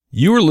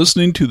You are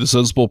listening to the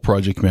Sensible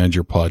Project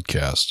Manager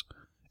Podcast,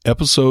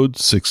 Episode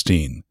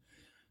 16.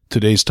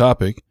 Today's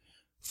topic,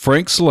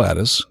 Frank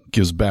Saladis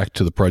gives back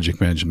to the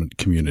project management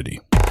community.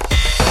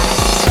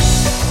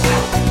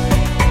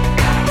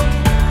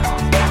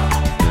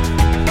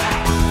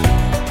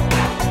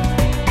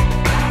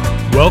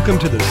 Welcome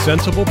to the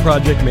Sensible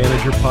Project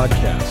Manager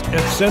Podcast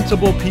at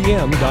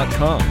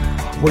SensiblePM.com,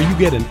 where you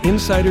get an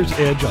insider's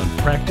edge on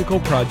practical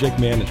project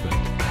management.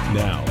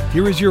 Now,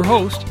 here is your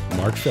host,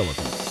 Mark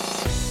Philippi.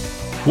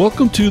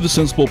 Welcome to the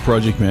Sensible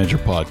Project Manager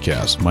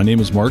Podcast. My name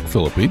is Mark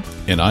Philippi,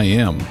 and I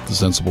am the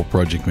Sensible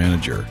Project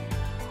Manager.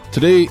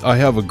 Today, I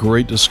have a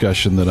great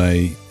discussion that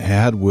I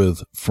had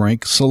with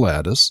Frank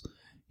Saladis.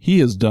 He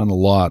has done a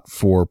lot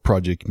for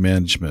project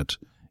management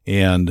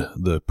and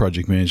the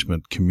project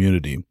management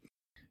community.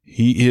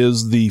 He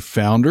is the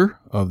founder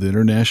of the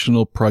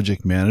International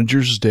Project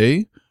Managers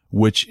Day,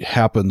 which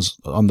happens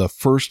on the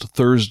first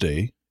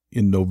Thursday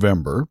in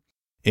November,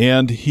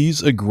 and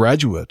he's a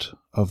graduate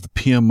of the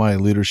PMI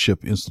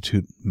Leadership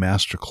Institute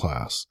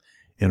Masterclass.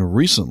 And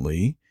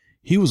recently,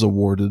 he was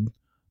awarded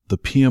the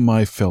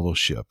PMI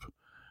Fellowship,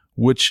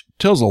 which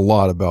tells a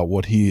lot about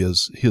what he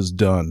has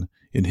done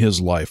in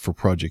his life for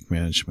project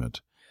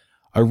management.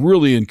 I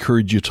really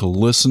encourage you to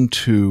listen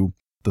to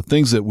the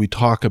things that we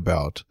talk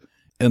about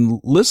and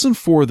listen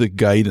for the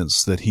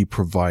guidance that he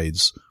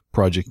provides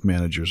project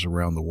managers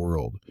around the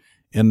world.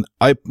 And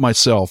I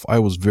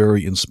was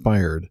very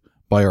inspired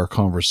by our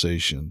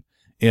conversation.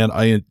 And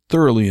I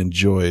thoroughly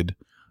enjoyed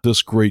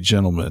this great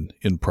gentleman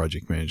in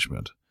project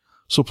management.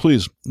 So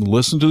please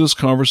listen to this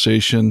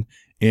conversation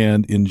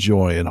and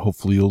enjoy, and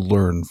hopefully you'll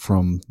learn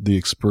from the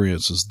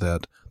experiences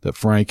that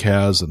Frank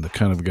has and the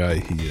kind of guy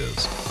he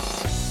is.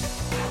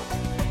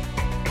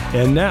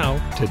 And now,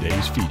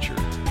 today's feature.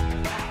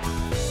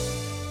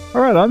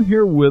 All right, I'm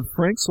here with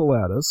Frank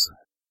Saladis.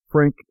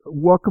 Frank,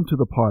 welcome to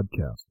the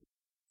podcast.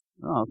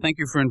 Oh, thank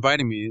you for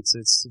inviting me.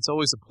 It's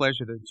always a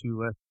pleasure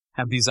to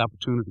have these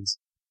opportunities.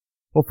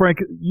 Well, Frank,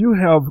 you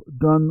have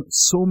done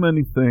so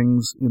many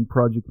things in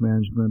project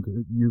management.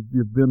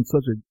 You've been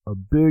such a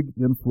big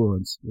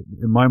influence,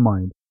 in my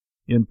mind,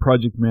 in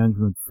project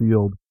management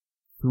field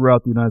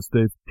throughout the United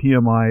States,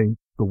 PMI,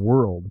 the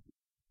world.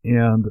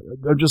 And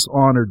I'm just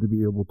honored to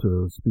be able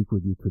to speak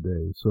with you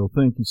today. So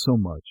thank you so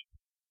much.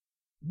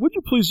 Would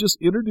you please just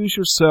introduce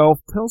yourself?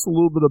 Tell us a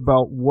little bit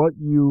about what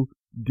you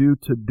do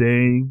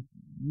today.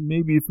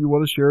 Maybe if you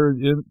want to share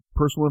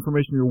personal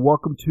information, you're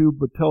welcome to,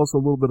 but tell us a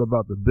little bit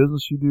about the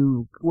business you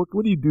do. What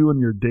do you do in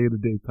your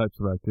day-to-day types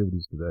of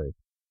activities today?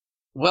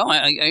 Well,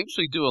 I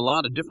actually do a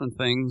lot of different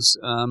things.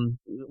 A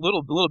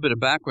little bit of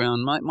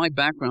background. My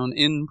background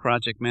in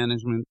project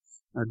management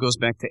goes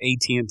back to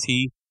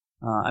AT&T.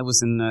 I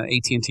was in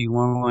AT&T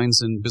long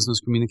lines and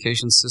business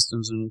communication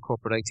systems and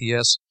corporate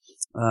ITS.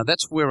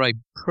 That's where I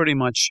pretty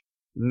much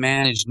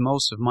managed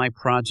most of my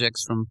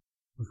projects from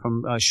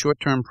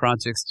short-term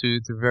projects to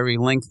very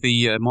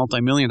lengthy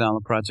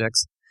multi-million-dollar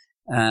projects.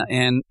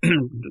 And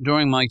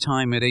during my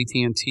time at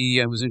AT&T,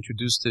 I was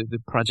introduced to the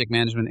Project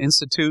Management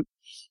Institute,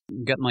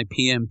 got my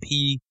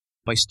PMP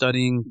by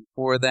studying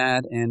for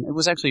that, and it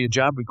was actually a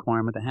job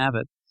requirement to have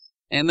it.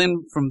 And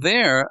then from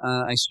there,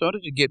 I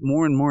started to get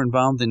more and more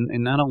involved in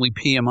not only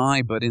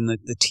PMI, but in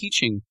the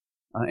teaching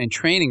and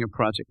training of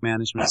project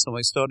management. So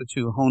I started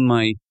to hone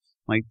my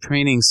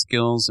training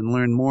skills and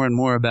learn more and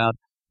more about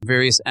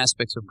various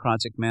aspects of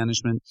project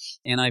management,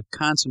 and I've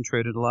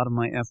concentrated a lot of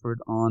my effort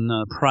on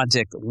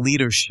project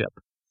leadership.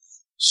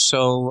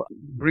 So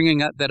bringing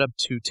that up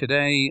to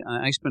today,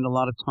 I spend a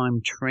lot of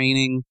time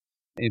training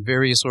at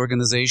various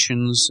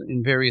organizations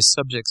in various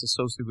subjects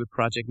associated with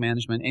project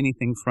management,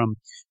 anything from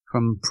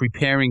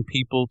preparing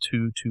people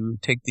to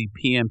take the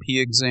PMP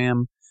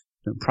exam,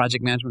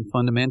 project management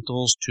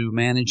fundamentals, to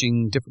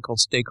managing difficult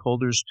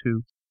stakeholders,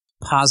 to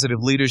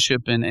positive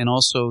leadership, and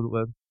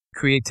also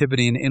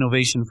creativity and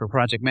innovation for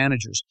project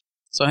managers.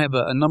 So I have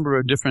a number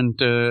of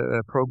different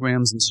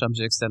programs and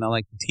subjects that I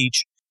like to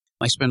teach.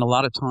 I spend a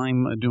lot of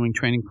time doing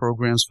training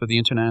programs for the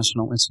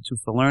International Institute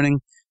for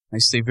Learning. I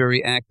stay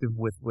very active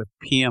with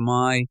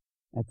PMI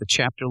at the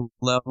chapter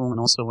level and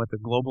also at the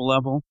global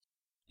level.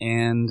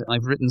 And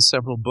I've written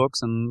several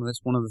books, and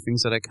that's one of the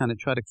things that I kind of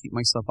try to keep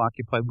myself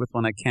occupied with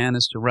when I can,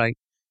 is to write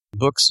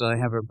books. I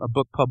have a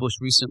book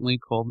published recently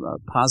called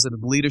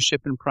Positive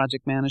Leadership in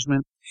Project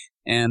Management,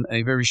 and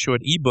a very short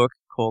ebook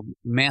called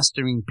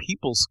Mastering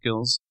People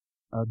Skills,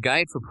 a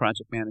guide for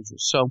project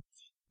managers. So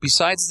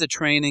besides the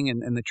training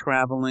and the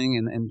traveling,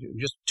 and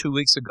just 2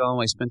 weeks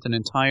ago, I spent an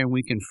entire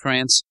week in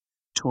France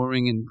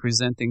touring and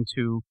presenting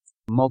to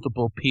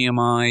multiple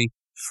PMI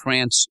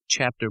France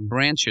chapter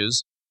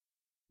branches.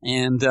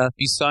 And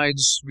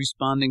besides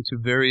responding to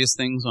various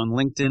things on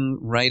LinkedIn,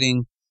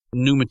 writing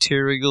new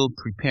material,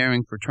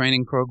 preparing for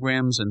training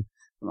programs, and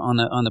on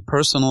the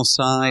personal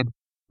side,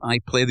 I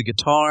play the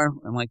guitar.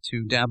 I like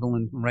to dabble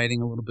in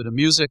writing a little bit of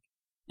music,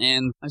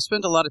 and I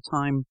spend a lot of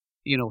time,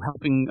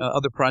 helping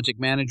other project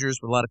managers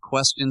with a lot of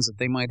questions that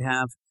they might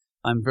have.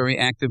 I'm very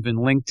active in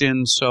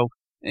LinkedIn, so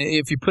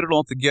if you put it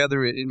all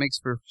together, it makes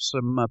for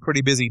some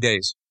pretty busy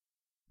days.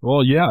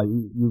 Well, yeah,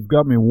 you've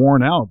got me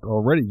worn out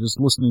already just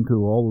listening to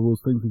all of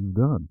those things that you've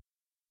done.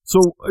 So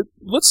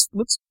let's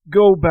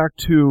go back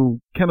to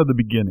kind of the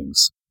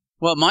beginnings.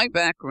 Well, my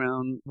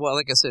background,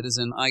 like I said, is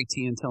in IT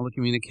and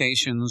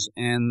telecommunications,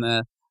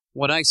 and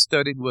what I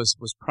studied was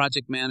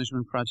project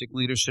management, project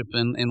leadership,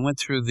 and went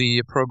through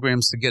the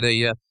programs to get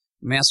a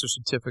master's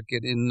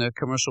certificate in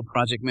commercial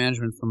project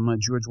management from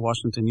George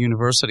Washington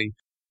University.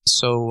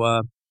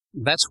 So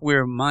that's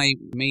where my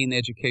main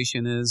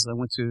education is. I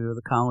went to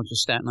the College of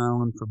Staten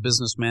Island for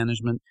business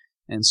management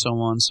and so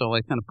on. So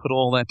I kind of put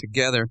all that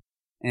together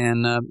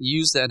and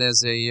used that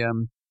as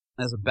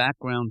a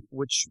background,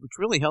 which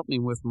really helped me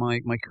with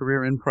my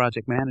career in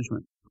project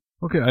management.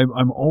 Okay,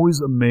 I'm always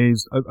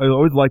amazed. I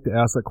always like to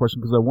ask that question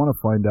because I want to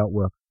find out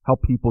how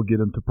people get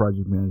into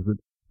project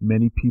management.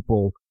 Many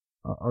people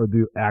are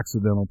the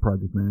accidental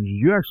project managers.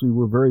 You actually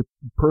were very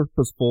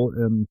purposeful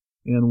and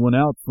went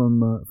out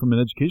from an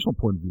educational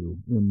point of view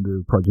in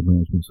the project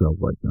management sales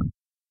right then.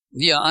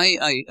 Yeah,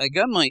 I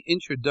got my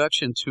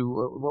introduction to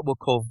what we'll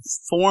call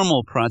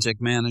formal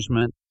project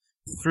management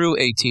through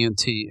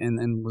AT&T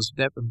and was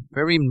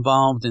very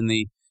involved in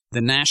the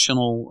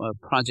national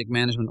project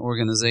management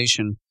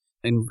organization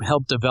and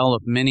helped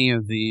develop many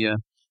of the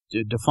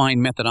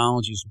defined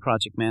methodologies of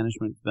project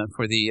management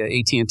for the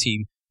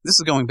AT&T. This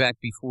is going back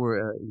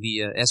before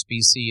the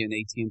SBC and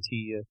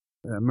AT&T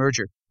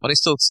merger, but I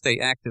still stay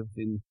active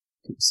in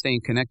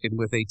staying connected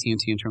with AT&T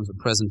in terms of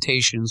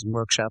presentations and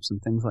workshops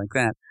and things like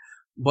that.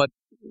 But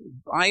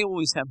I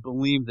always have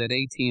believed that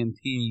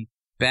AT&T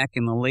back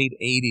in the late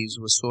 80s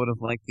was sort of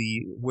like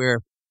where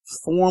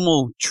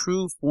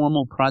true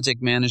formal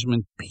project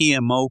management,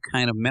 PMO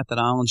kind of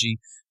methodology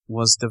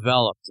was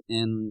developed.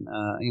 And,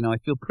 I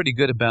feel pretty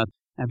good about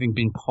having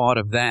been part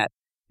of that.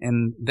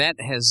 And that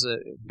has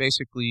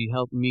basically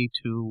helped me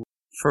to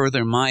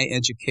further my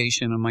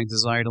education and my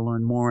desire to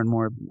learn more and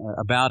more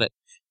about it.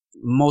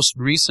 Most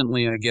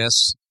recently, I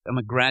guess, I'm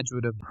a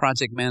graduate of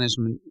Project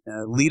Management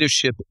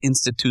Leadership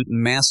Institute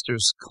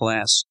Master's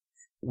class,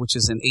 which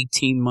is an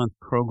 18-month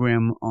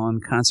program on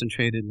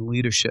concentrated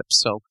leadership.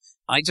 So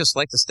I just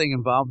like to stay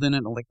involved in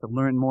it. I like to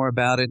learn more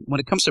about it. When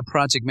it comes to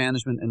project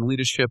management and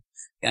leadership,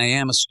 I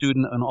am a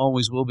student and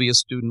always will be a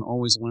student,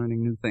 always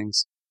learning new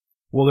things.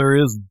 Well, there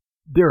is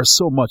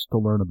so much to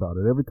learn about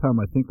it. Every time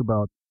I think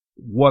about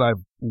what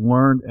I've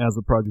learned as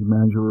a project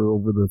manager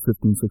over the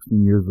 15,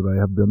 16 years that I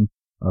have been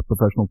a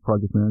professional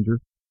project manager,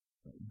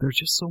 there's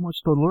just so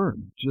much to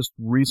learn. Just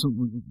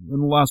recently, in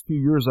the last few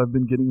years, I've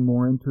been getting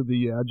more into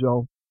the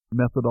agile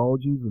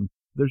methodologies, and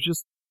there's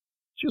just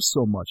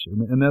so much.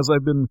 And as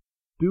I've been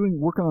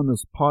working on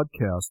this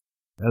podcast,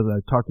 as I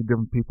talk to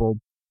different people,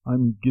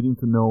 I'm getting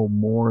to know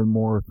more and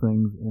more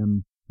things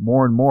and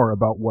more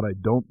about what I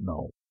don't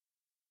know.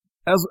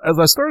 As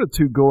I started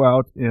to go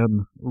out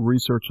and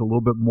research a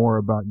little bit more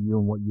about you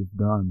and what you've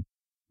done,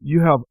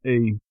 you have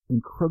a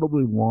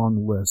incredibly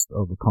long list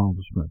of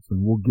accomplishments,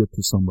 and we'll get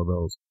to some of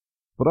those.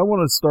 But I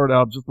want to start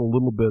out just a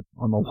little bit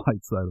on the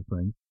light side of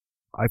things.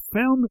 I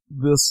found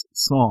this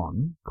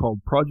song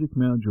called Project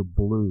Manager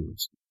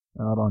Blues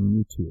out on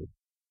YouTube.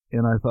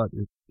 And I thought,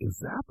 is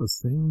that the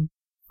same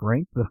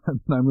Frank that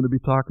I'm going to be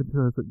talking to?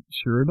 I said,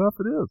 sure enough,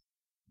 it is.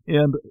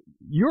 And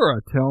you're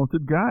a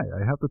talented guy,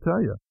 I have to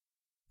tell you.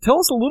 Tell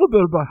us a little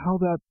bit about how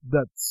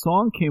that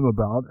song came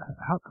about,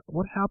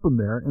 what happened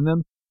there, and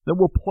then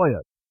we'll play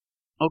it.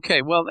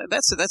 Okay, well,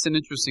 that's an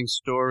interesting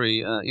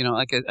story.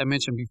 Like I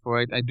mentioned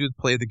before, I do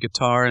play the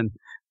guitar, and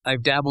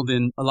I've dabbled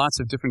in lots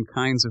of different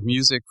kinds of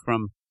music,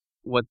 from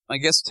what I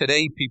guess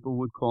today people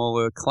would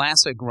call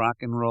classic rock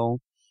and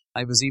roll.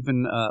 I was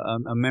even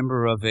a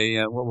member of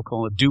what we'll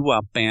call a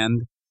doo-wop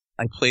band.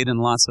 I played in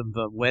lots of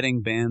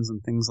wedding bands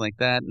and things like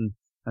that, and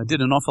I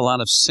did an awful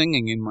lot of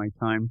singing in my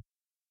time.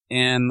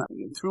 And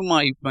through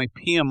my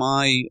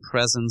PMI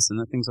presence and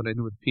the things that I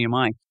do with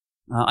PMI,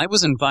 I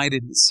was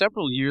invited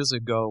several years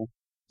ago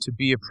to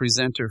be a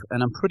presenter,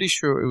 and I'm pretty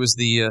sure it was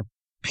the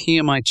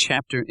PMI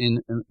chapter in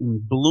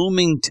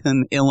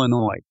Bloomington,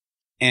 Illinois.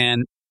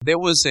 And there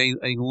was a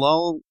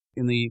lull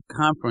in the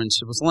conference.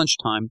 It was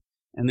lunchtime,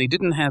 and they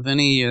didn't have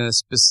any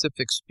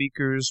specific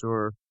speakers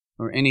or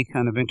any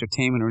kind of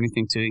entertainment or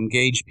anything to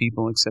engage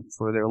people except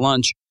for their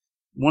lunch.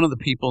 One of the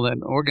people that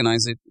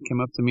organized it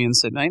came up to me and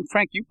said, "Hey,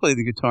 Frank, you play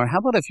the guitar. How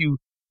about if you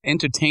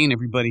entertain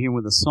everybody here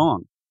with a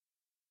song?"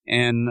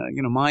 And,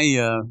 my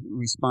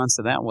response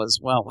to that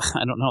was, well,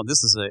 I don't know.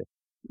 This is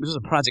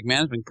a project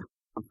management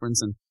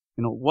conference, and,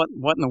 what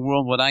in the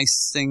world would I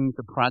sing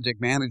to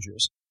project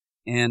managers?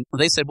 And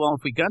they said, well,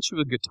 if we got you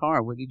a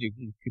guitar,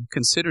 you could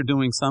consider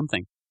doing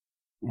something.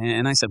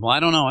 And I said, well, I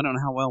don't know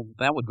how well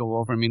that would go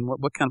over. I mean,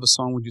 what kind of a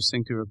song would you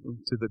sing to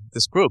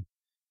this group?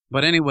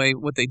 But anyway,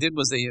 what they did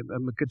was a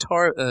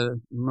guitar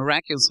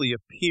miraculously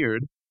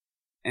appeared,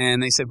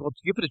 and they said, well,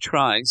 give it a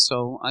try.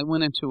 So I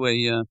went into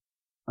a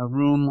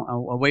room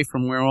away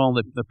from where all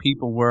the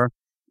people were,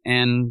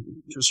 and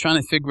was trying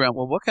to figure out,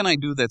 well, what can I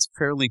do that's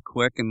fairly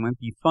quick and might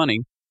be funny?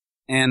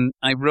 And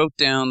I wrote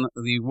down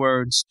the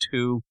words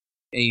to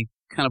a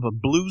kind of a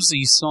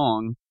bluesy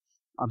song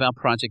about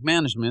project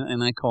management,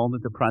 and I called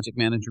it the Project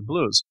Manager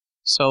Blues.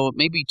 So it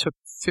maybe took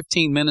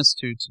 15 minutes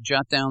to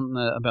jot down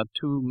about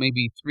 2,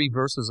 maybe 3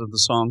 verses of the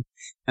song.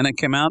 And I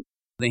came out,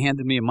 they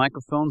handed me a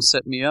microphone,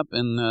 set me up,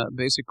 and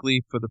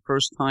basically for the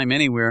first time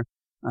anywhere,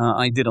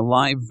 I did a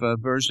live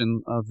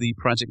version of the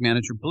Project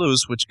Manager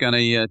Blues, which got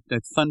a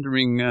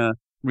thundering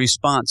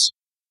response.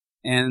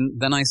 And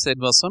then I said,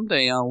 well,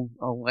 someday I'll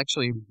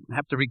actually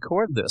have to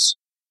record this.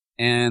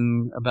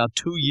 And about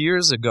 2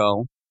 years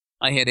ago,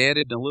 I had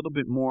added a little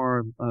bit more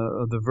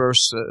of the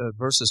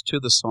verses to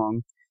the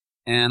song.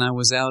 And I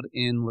was out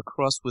in La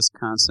Crosse,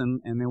 Wisconsin,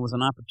 and there was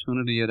an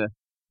opportunity at a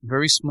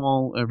very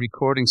small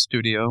recording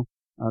studio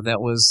that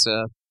was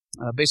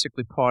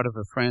basically part of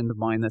a friend of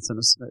mine that's an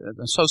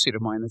associate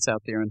of mine that's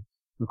out there in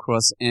La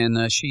Crosse.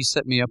 And she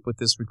set me up with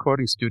this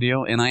recording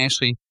studio, and I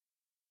actually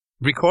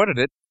recorded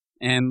it,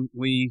 and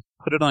we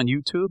put it on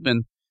YouTube,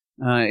 and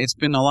it's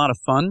been a lot of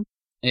fun.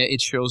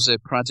 It shows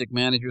that project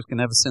managers can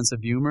have a sense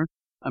of humor.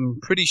 I'm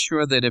pretty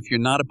sure that if you're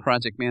not a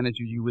project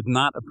manager, you would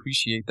not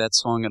appreciate that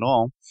song at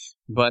all.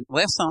 But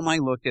last time I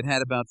looked, it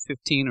had about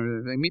 15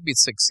 or maybe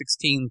it's like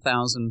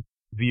 16,000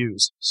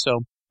 views.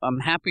 So I'm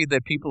happy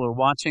that people are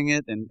watching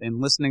it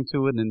and listening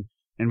to it and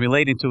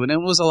relating to it.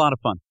 And it was a lot of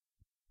fun.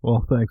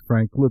 Well, thanks,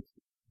 Frank.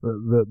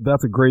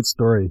 That's a great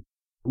story.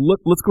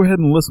 Let's go ahead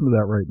and listen to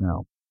that right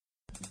now.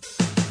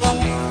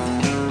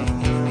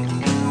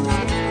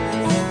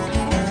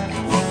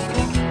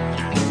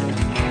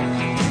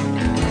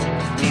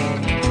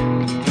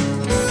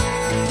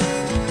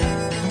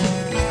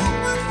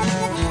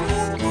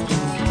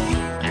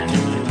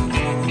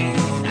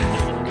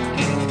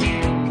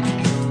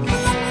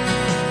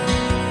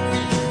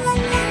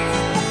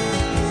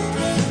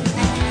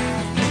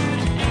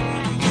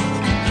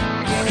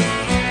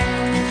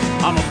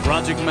 I'm a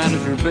project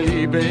manager,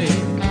 baby,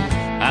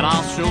 and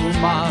I'll show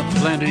my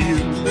plan to you.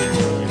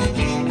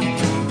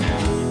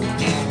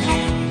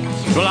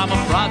 Well, I'm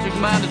a project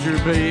manager,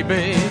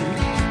 baby,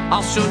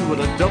 I'll show you what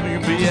a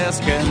WBS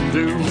can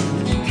do.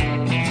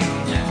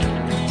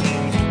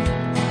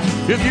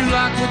 If you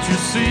like what you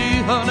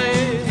see,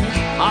 honey,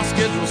 I'll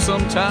schedule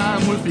some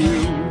time with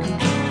you.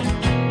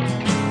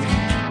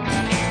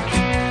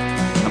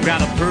 I've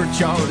got a PER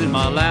chart in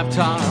my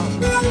laptop,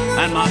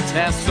 and my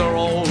tasks are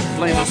all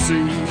plain to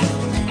see.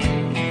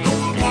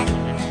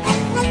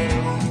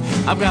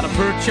 I've got a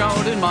PER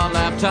chart in my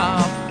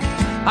laptop,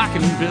 I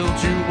can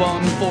build you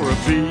one for a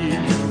fee.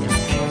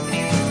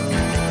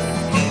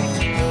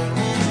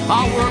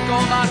 I'll work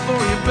all night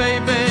for you,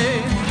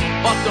 baby,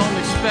 but don't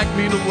expect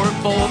me to work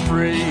for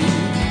free.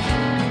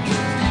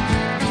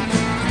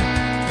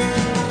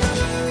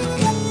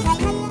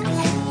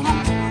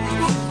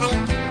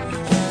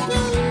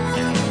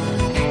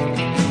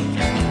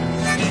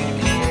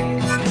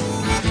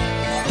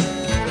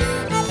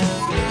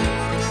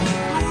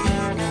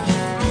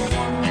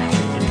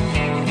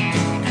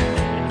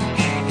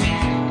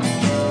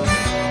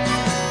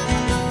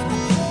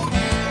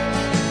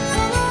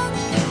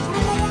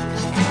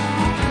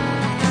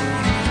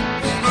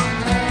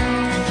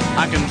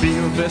 I can be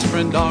your best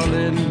friend,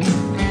 darling,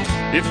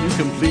 if you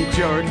complete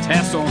your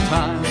tasks on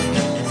time.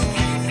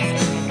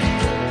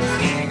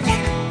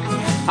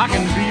 I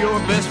can be your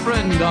best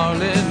friend,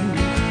 darling,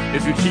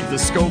 if you keep the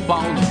scope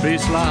on the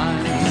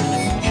baseline.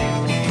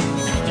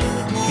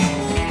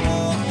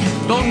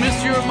 Don't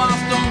miss your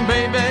milestone,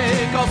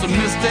 baby, 'cause a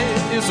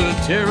mistake is a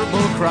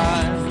terrible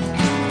crime.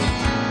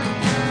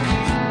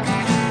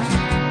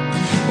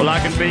 Well, I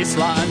can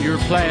baseline your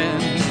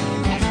plan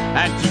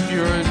and keep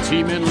your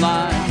team in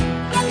line.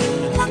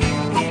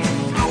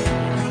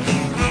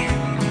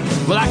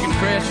 Well, I can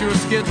crash your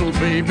schedule,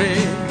 baby,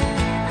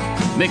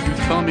 make you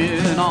come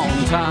in on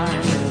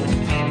time.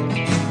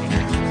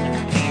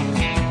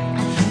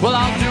 Well,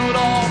 I'll do it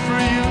all for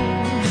you,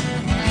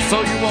 so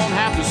you won't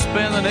have to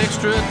spend an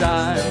extra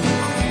dime.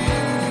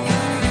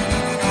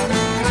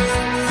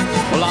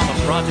 Well, I'm a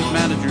project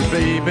manager,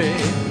 baby,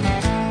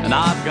 and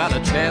I've got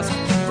a task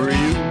for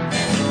you.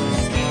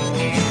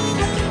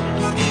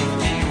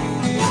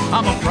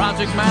 I'm a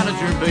project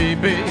manager,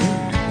 baby,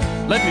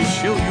 let me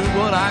show you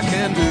what I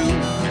can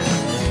do.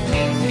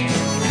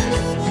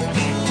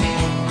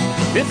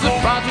 It's the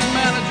Project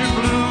Manager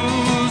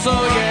Blues,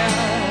 oh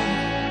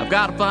yeah, I've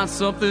got to find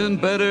something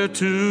better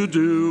to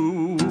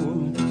do.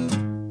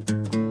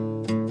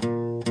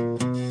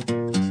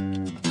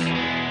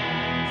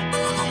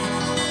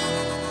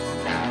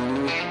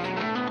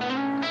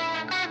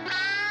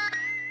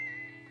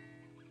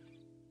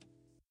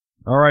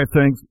 All right,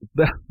 thanks.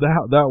 That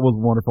was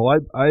wonderful.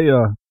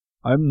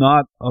 I'm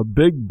not a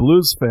big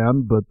blues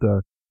fan, but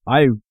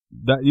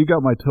you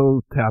got my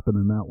toe tapping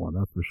in that one,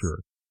 that's for sure.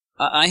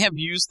 I have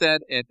used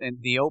that at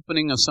the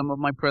opening of some of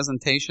my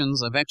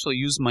presentations. I've actually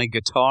used my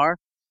guitar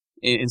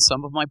in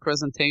some of my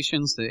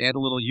presentations to add a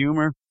little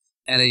humor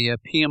at a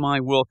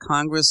PMI World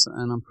Congress,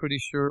 and I'm pretty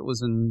sure it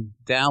was in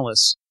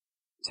Dallas,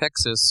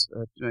 Texas.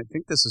 I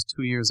think this is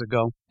 2 years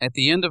ago. At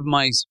the end of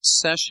my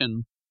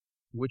session,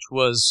 which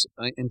was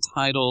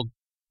entitled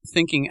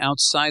Thinking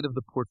Outside of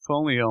the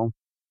Portfolio,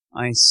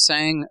 I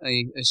sang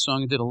a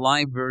song. I did a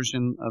live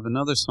version of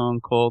another song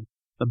called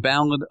The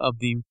Ballad of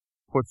the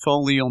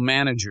portfolio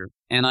manager.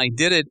 And I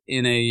did it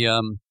in a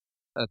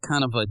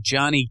kind of a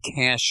Johnny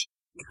Cash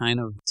kind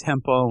of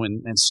tempo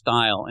and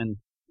style. And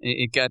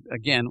it got,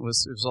 again, it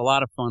was a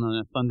lot of fun and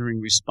a thundering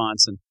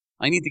response. And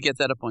I need to get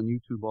that up on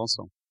YouTube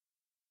also.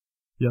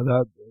 Yeah,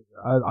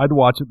 I'd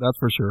watch it, that's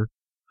for sure.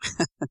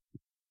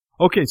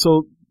 Okay,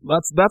 so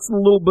that's a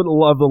little bit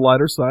of the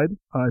lighter side.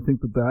 I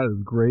think that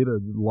is great.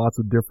 Lots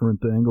of different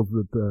angles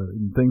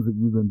and things that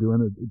you've been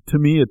doing. To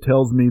me, it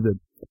tells me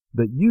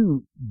that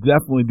you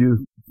definitely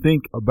do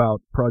think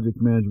about project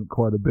management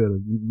quite a bit.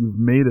 You've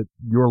made it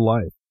your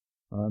life.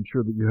 I'm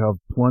sure that you have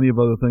plenty of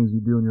other things you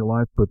do in your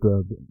life, but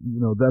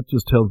that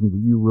just tells me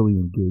that you really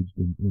engaged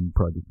in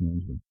project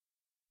management.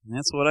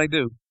 That's what I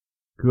do.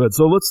 Good.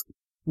 So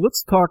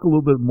let's talk a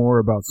little bit more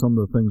about some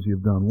of the things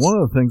you've done.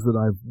 One of the things that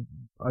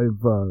I've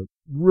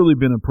really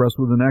been impressed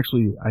with, and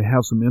actually I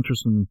have some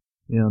interest in,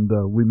 and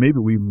we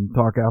even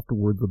talk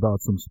afterwards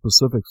about some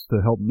specifics to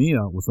help me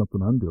out with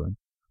something I'm doing.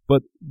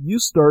 But you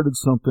started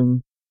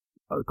something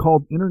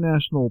called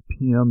International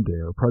PM Day,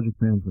 or Project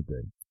Management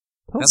Day.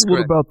 Tell us a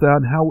little about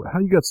that, and how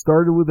you got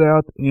started with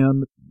that,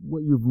 and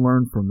what you've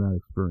learned from that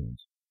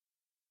experience.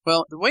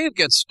 Well, the way it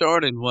got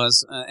started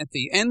was at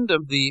the end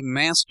of the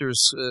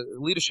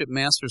leadership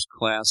master's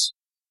class,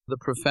 the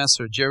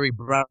professor, Jerry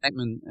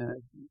Brightman,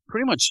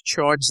 pretty much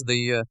charged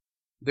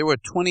there were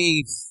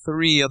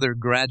 23 other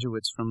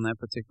graduates from that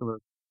particular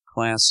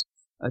class,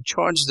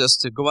 charged us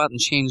to go out and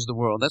change the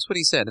world. That's what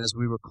he said as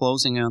we were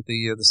closing out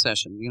the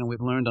session. We've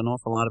learned an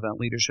awful lot about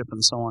leadership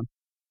and so on.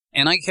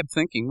 And I kept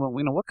thinking, well,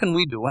 what can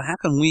we do? How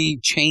can we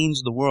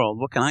change the world?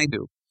 What can I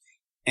do?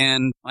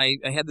 And I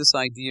had this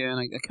idea, and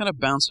I kind of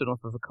bounced it off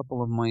of a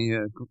couple of my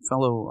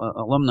fellow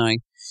alumni.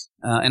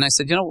 And I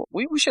said,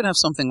 we should have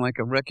something like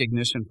a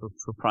recognition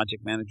for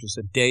project managers,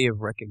 a day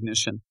of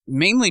recognition,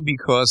 mainly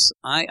because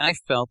I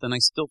felt, and I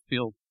still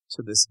feel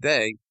to this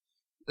day,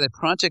 that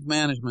project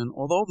management,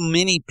 although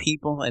many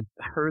people have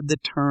heard the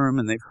term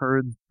and they've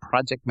heard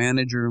project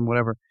manager and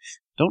whatever,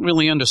 don't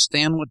really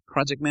understand what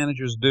project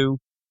managers do.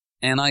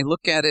 And I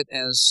look at it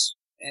as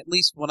at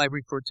least what I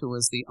refer to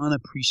as the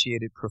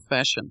unappreciated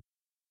profession.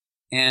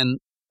 And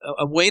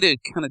a way to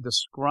kind of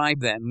describe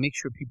that and make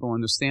sure people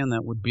understand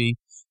that would be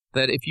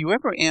that if you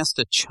ever asked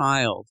a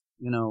child,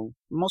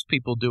 most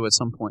people do at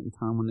some point in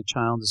time when the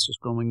child is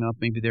just growing up,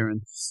 maybe they're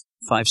in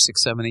 5,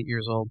 6, 7, 8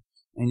 years old,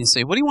 and you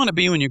say, what do you want to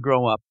be when you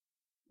grow up?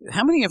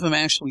 How many of them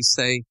actually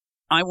say,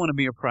 I want to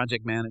be a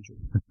project manager?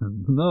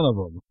 None of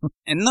them.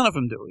 And none of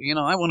them do.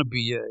 I want to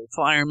be a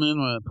fireman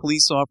or a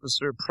police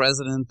officer,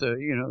 president,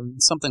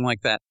 something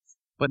like that.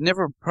 But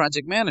never a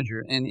project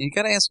manager. And you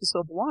got to ask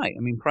yourself why. I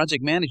mean,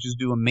 project managers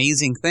do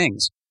amazing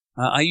things.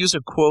 I use a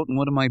quote in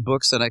one of my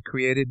books that I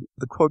created.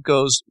 The quote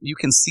goes, you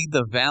can see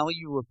the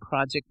value of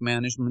project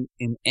management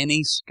in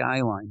any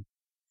skyline.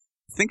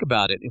 Think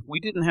about it. If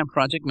we didn't have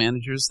project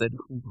managers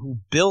who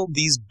build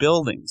these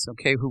buildings,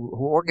 okay, who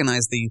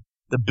organize the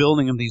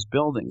building of these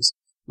buildings,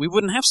 we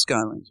wouldn't have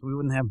skylines. We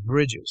wouldn't have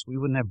bridges. We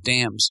wouldn't have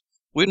dams.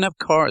 We wouldn't have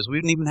cars. We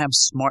wouldn't even have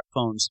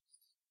smartphones,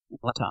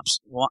 laptops.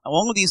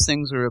 All of these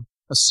things are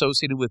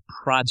associated with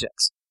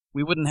projects.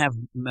 We wouldn't have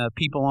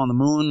people on the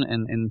moon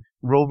and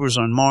rovers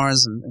on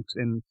Mars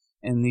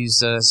and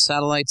these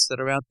satellites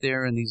that are out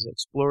there and these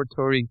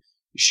exploratory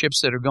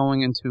ships that are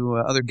going into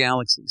other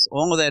galaxies.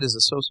 All of that is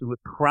associated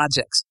with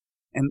projects.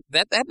 And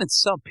that in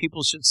itself,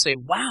 people should say,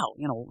 wow,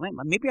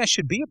 maybe I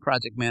should be a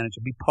project manager,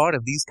 be part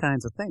of these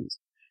kinds of things.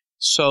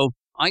 So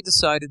I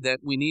decided that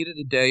we needed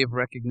a day of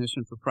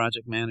recognition for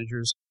project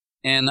managers.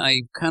 And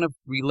I kind of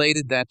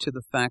related that to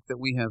the fact that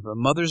we have a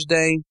Mother's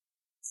Day,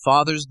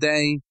 Father's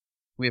Day,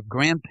 we have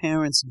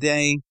Grandparents'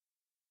 Day,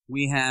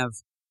 we have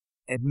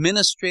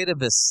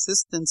Administrative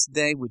Assistants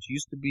Day, which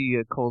used to be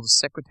called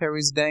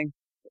Secretary's Day.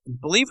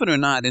 Believe it or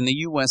not, in the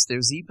U.S.,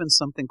 there's even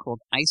something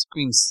called Ice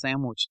Cream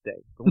Sandwich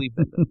Day. Believe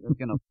it,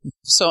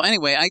 So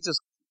anyway, I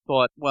just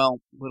thought, well,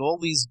 with all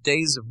these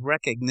days of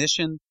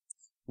recognition,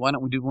 why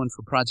don't we do one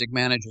for project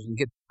managers and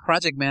get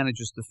project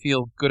managers to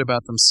feel good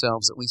about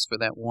themselves, at least for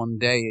that one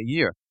day a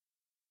year.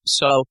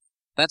 So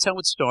that's how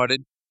it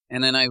started.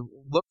 And then I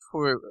looked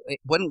for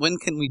when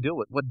can we do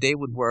it? What day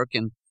would work?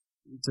 And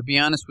to be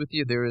honest with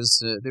you, there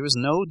is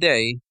no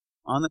day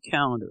on the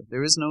calendar.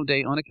 There is no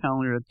day on a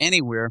calendar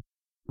anywhere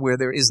where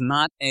there is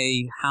not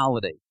a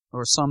holiday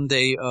or some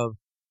day of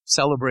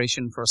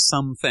celebration for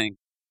something.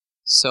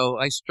 So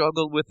I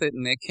struggled with it,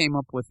 and I came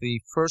up with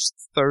the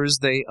first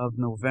Thursday of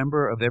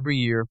November of every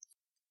year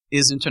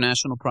is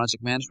International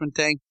Project Management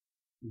Day.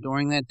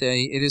 During that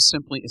day, it's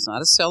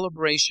not a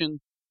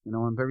celebration.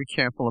 I'm very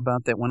careful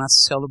about that. We're not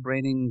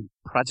celebrating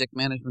project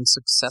management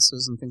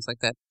successes and things like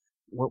that.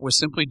 What we're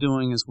simply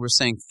doing is we're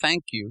saying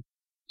thank you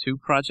to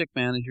project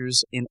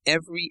managers in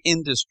every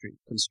industry,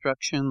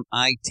 construction,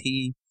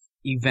 IT,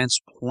 events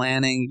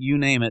planning, you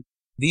name it.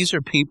 These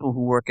are people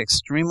who work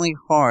extremely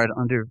hard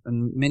under,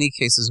 in many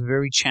cases,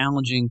 very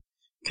challenging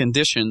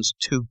conditions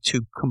to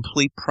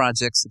complete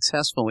projects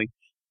successfully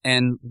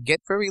and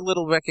get very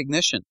little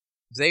recognition.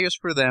 Day is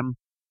for them.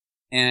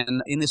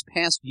 And in this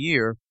past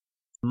year,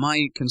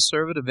 my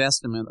conservative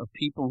estimate of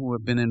people who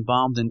have been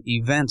involved in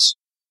events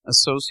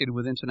associated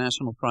with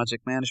International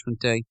Project Management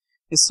Day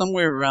is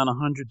somewhere around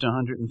 100 to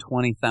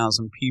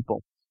 120,000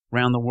 people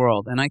around the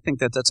world. And I think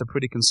that that's a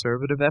pretty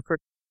conservative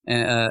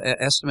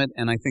estimate,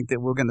 and I think that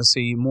we're going to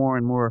see more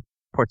and more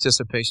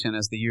participation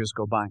as the years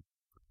go by.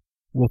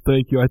 Well,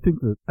 thank you. I think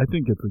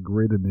it's a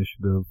great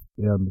initiative,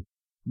 and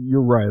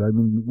you're right. I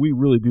mean, we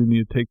really do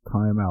need to take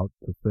time out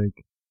to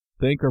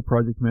thank our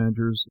project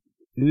managers.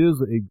 It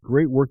is a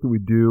great work that we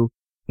do,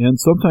 and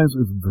sometimes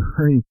it's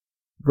very,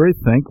 very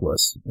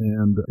thankless.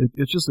 And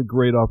it's just a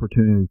great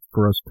opportunity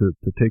for us to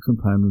take some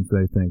time and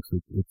say thanks.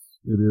 It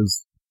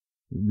is.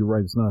 You're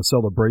right. It's not a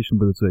celebration,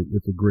 but it's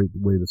a great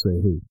way to say,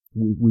 hey,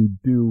 we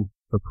do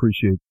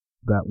appreciate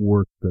that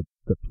work that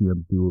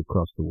PMs do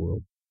across the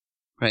world.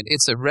 Right.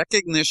 It's a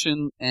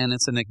recognition and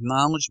it's an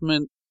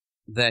acknowledgement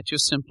that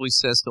just simply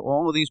says to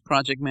all of these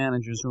project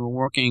managers who are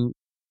working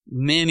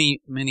many,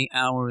 many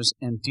hours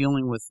and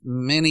dealing with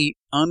many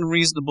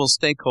unreasonable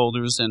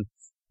stakeholders and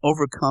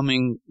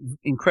overcoming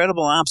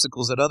incredible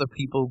obstacles that other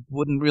people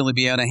wouldn't really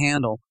be able to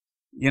handle.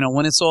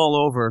 When it's all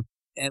over,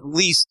 at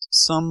least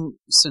some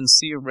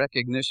sincere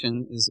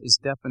recognition is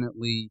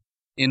definitely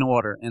in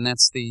order, and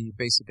that's the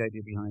basic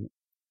idea behind it.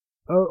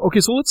 Okay,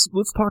 so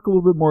let's talk a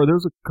little bit more.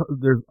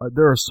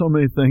 There are so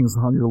many things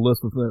on your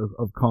list of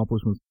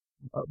accomplishments.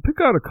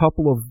 Pick out a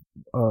couple of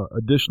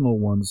additional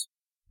ones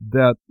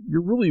that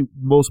you're really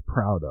most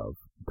proud of.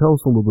 Tell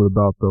us a little bit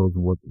about those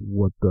and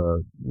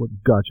what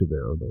got you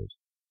there on those.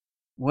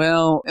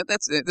 Well,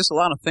 there's a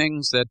lot of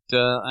things that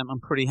I'm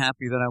pretty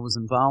happy that I was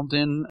involved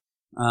in.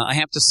 I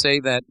have to say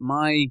that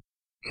my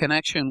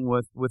connection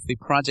with the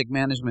Project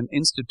Management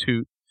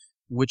Institute,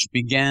 which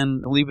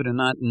began, believe it or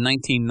not, in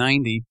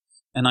 1990,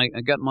 and I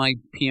got my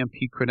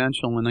PMP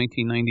credential in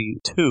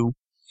 1992,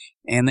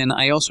 and then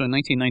I also in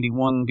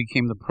 1991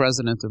 became the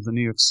president of the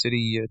New York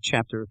City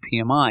chapter of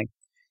PMI,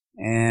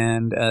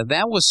 and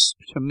that was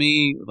to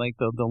me like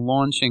the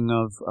launching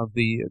of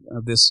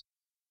this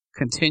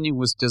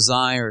continuous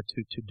desire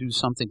to do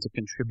something to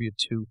contribute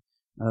to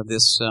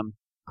this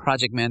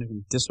project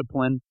management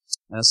discipline.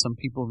 Some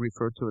people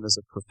refer to it as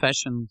a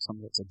profession,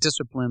 some as a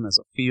discipline, as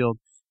a field,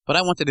 but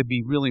I wanted to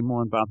be really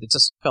more involved. It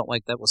just felt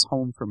like that was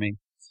home for me.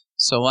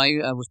 So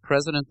I was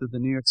president of the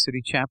New York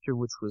City chapter,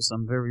 which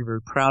I'm very,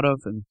 very proud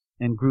of,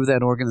 and grew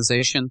that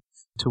organization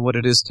to what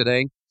it is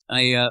today.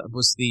 I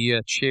was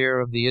the chair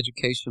of the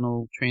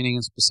Educational Training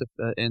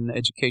and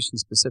Education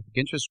Specific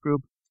Interest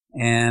Group,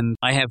 and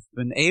I have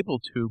been able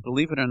to,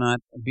 believe it or not,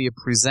 be a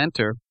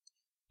presenter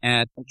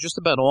at just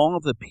about all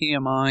of the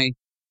PMI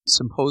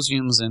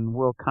symposiums and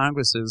world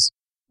congresses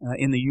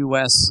in the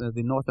U.S.,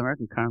 the North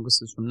American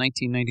congresses from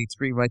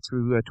 1993 right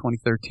through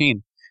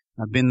 2013.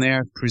 I've been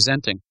there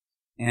presenting.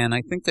 And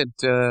I think that,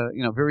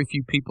 very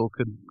few people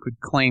could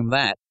claim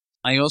that.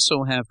 I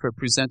also have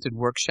presented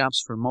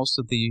workshops for most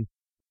of the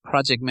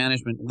Project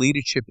Management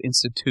Leadership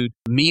Institute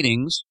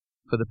meetings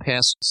for the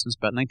past, since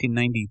about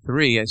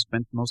 1993. I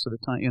spent most of the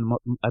time,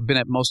 I've been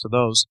at most of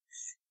those.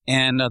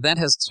 And that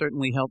has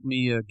certainly helped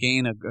me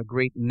gain a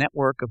great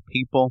network of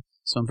people.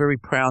 So I'm very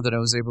proud that I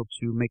was able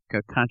to make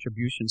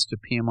contributions to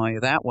PMI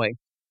that way.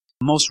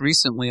 Most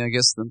recently, I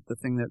guess the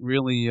thing that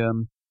really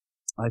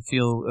I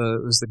feel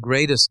was the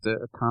greatest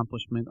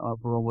accomplishment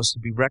overall was to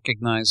be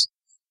recognized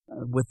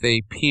with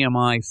a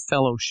PMI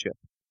fellowship,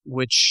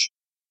 which,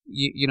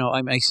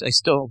 I'm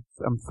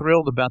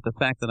thrilled about the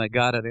fact that I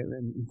got it.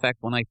 In fact,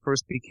 when I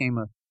first became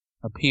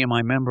a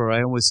PMI member,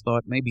 I always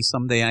thought maybe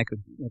someday I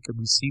could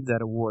receive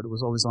that award. It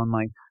was always on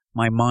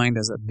my mind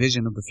as a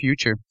vision of the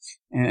future,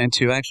 and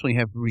to actually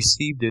have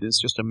received it is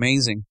just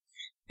amazing.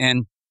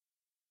 And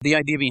the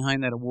idea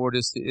behind that award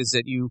is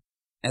that you,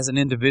 as an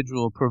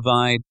individual,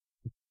 provide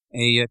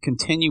a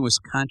continuous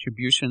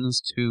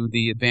contributions to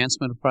the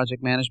advancement of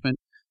project management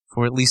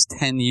for at least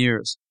 10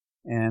 years.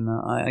 And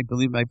I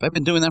believe I've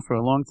been doing that for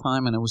a long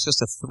time, and it was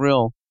just a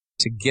thrill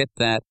to get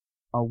that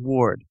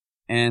award.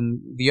 And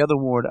the other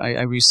award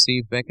I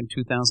received back in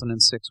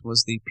 2006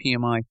 was the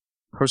PMI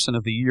Person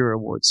of the Year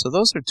Award. So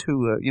those are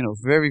two,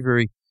 very,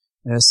 very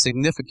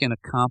significant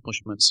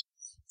accomplishments.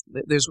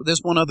 There's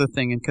one other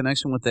thing in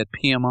connection with that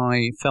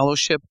PMI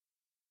fellowship.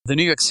 The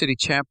New York City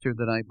chapter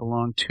that I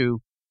belong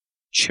to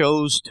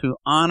chose to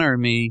honor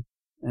me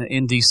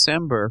in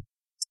December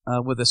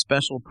with a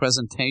special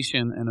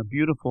presentation and a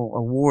beautiful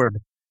award,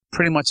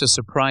 pretty much a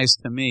surprise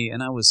to me,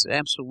 and I was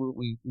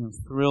absolutely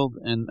thrilled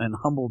and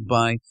humbled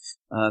by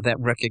that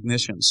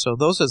recognition. So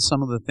those are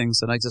some of the things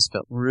that I just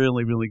felt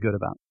really, really good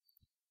about.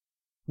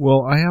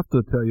 Well, I have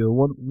to tell you,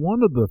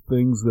 one of the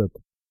things that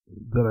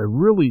I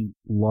really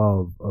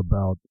love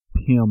about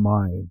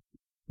PMI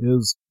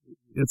is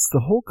it's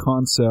the whole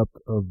concept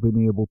of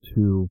being able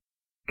to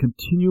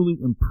continually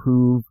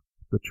improve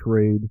the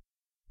trade,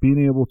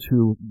 being able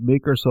to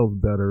make ourselves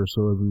better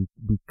so as we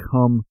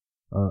become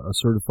a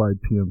certified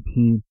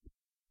PMP.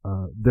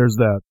 There's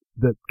that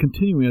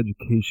continuing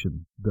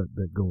education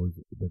that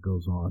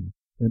goes on.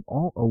 And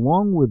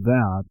along with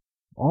that,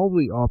 all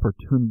the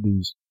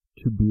opportunities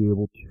to be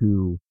able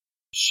to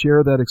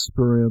share that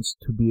experience,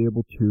 to be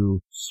able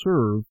to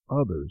serve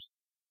others.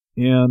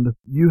 And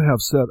you have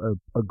set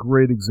a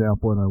great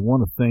example, and I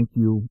want to thank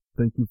you.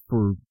 Thank you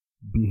for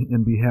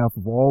in behalf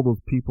of all those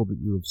people that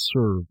you have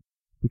served,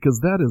 because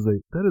that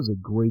is a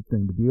great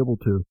thing to be able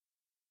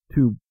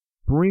to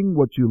bring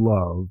what you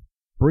love,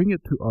 bring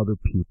it to other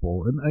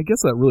people. And I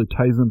guess that really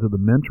ties into the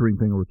mentoring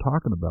thing we're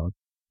talking about.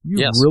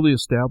 You've really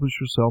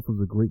established yourself as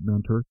a great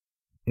mentor.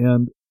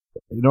 And,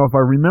 if I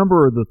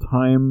remember the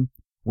time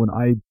when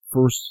I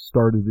first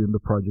started into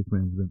project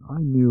management,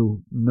 I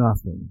knew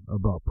nothing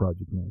about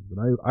project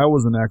management. I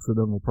was an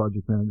accidental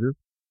project manager,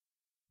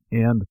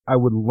 and I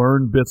would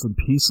learn bits and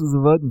pieces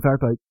of it. In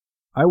fact,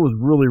 I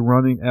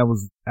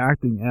was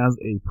acting as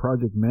a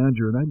project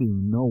manager, and I didn't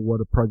even know what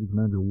a project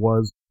manager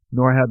was,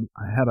 nor had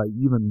I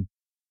even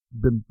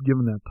been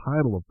given that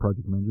title of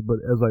project manager. But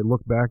as I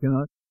look back in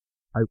it,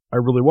 I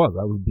really was.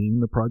 I was being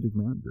the project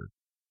manager.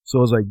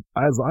 So as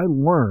I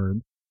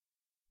learned,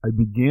 I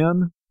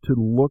began to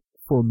look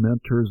for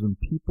mentors and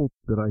people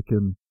that I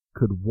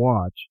could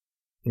watch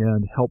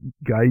and help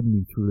guide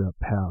me through that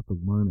path of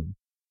learning.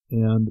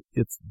 And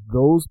it's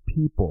those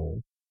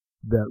people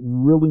that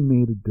really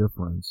made a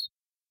difference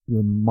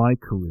in my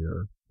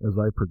career as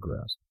I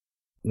progressed.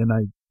 And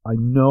I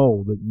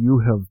know that you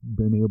have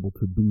been able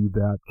to be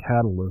that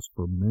catalyst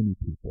for many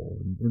people.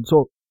 And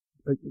so,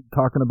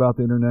 talking about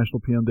the International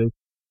PM Day,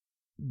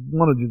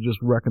 wanted to just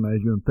recognize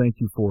you and thank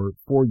you for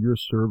your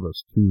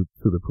service to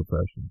the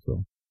profession.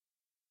 So,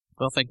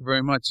 well, thank you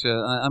very much.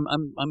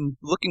 I'm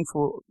looking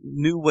for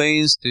new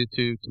ways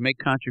to make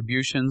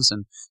contributions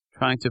and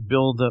trying to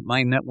build up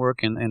my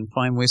network and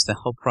find ways to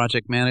help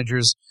project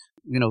managers,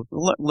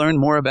 learn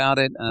more about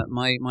it.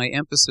 My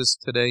emphasis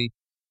today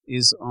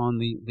is on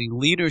the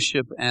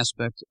leadership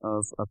aspect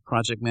of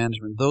project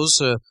management.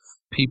 Those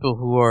people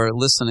who are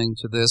listening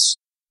to this,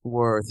 who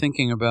are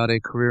thinking about a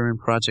career in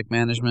project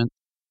management,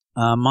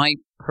 my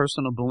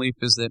personal belief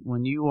is that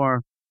when you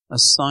are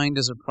assigned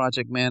as a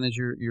project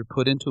manager, you're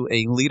put into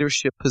a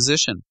leadership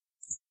position.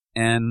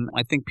 And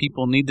I think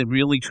people need to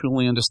really,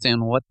 truly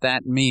understand what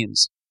that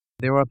means.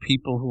 There are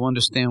people who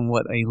understand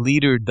what a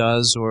leader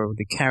does or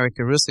the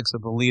characteristics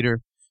of a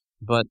leader,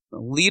 but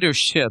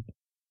leadership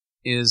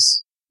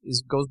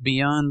goes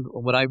beyond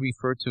what I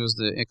refer to as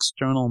the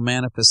external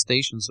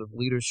manifestations of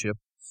leadership,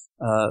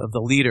 of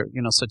the leader,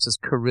 such as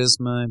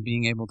charisma and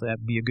being able to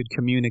be a good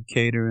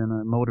communicator and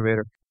a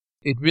motivator.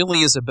 It really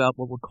is about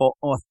what we call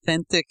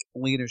authentic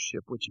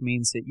leadership, which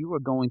means that you are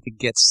going to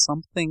get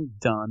something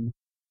done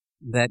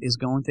that is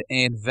going to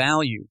add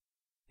value,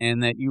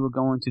 and that you are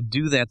going to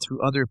do that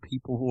through other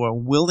people who are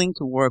willing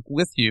to work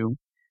with you,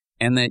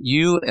 and that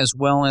you, as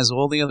well as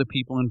all the other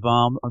people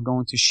involved, are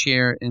going to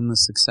share in the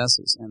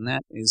successes. And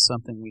that is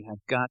something we have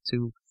got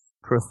to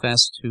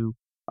profess to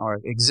our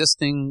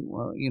existing,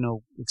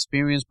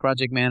 experienced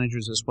project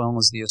managers as well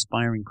as the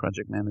aspiring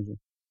project manager.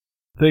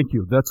 Thank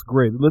you. That's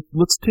great.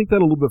 Let's take that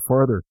a little bit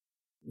farther.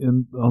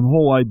 On the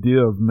whole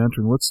idea of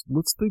mentoring,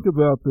 let's think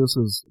about this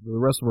as the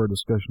rest of our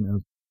discussion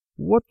as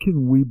what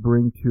can we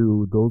bring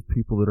to those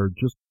people that are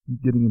just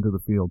getting into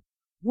the field?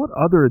 What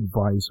other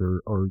advice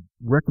or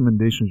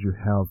recommendations you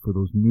have for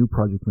those new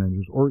project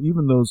managers, or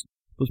even those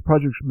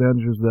project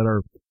managers that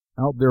are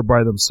out there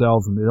by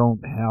themselves and they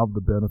don't have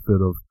the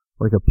benefit of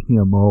like a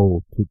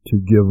PMO to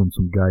give them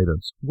some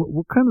guidance?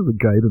 What kind of the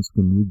guidance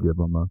can you give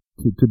them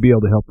to be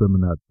able to help them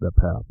in that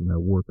path and that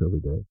work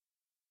every day?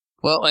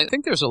 Well, I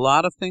think there's a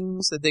lot of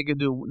things that they could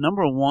do.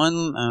 Number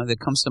one that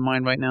comes to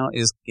mind right now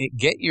is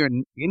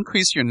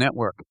increase your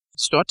network.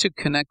 Start to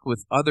connect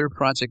with other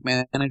project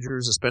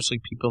managers, especially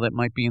people that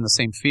might be in the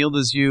same field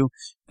as you,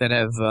 that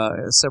have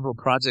several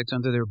projects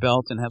under their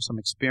belt and have some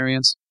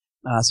experience.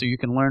 So you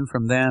can learn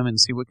from them and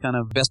see what kind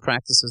of best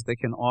practices they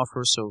can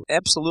offer. So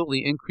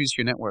absolutely increase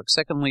your network.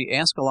 Secondly,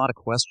 ask a lot of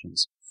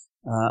questions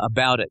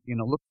about it.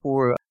 Look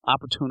for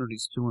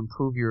opportunities to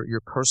improve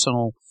your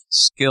personal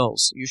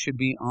skills. You should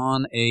be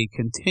on a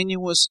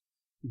continuous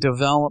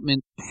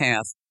development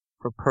path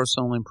for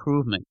personal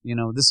improvement.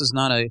 This is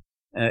not a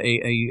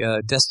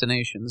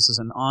destination. This is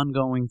an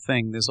ongoing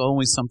thing. There's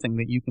always something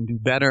that you can do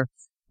better,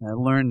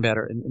 learn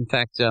better. In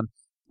fact,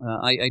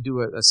 I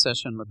do a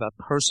session about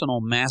personal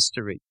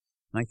mastery.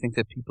 And I think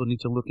that people need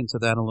to look into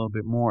that a little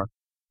bit more.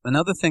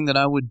 Another thing that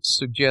I would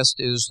suggest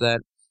is that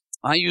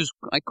I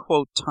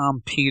quote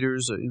Tom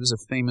Peters. He was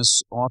a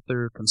famous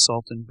author,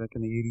 consultant back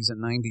in the 80s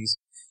and 90s.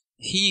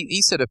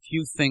 He said a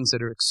few things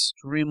that are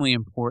extremely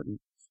important.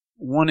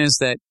 One is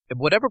that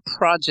whatever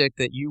project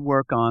that you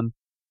work on,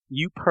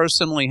 you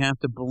personally have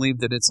to believe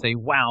that it's a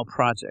wow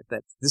project,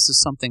 that this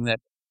is something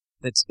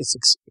that's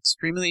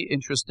extremely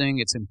interesting,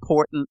 it's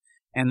important,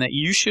 and that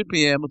you should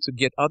be able to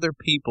get other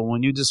people,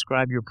 when you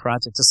describe your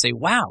project, to say,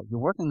 wow, you're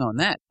working on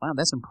that. Wow,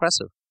 that's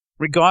impressive,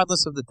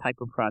 regardless of the type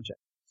of project.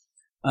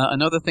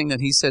 Another thing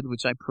that he said,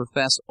 which I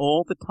profess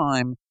all the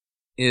time,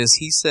 is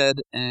he said,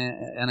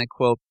 and I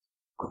quote,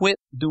 quit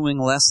doing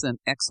less than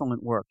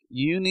excellent work.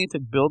 You need to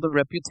build a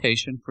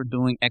reputation for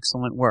doing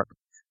excellent work.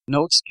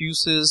 No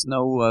excuses,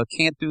 no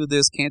can't do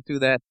this, can't do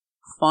that.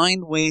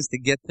 Find ways to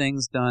get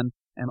things done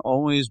and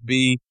always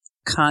be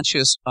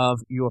conscious of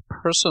your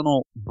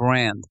personal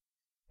brand.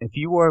 If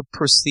you are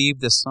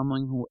perceived as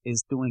someone who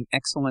is doing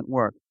excellent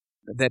work,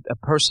 that a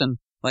person,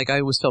 like I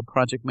always tell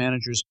project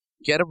managers,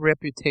 get a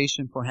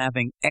reputation for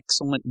having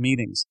excellent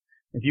meetings.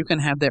 If you can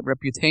have that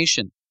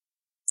reputation,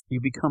 you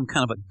become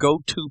kind of a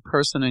go-to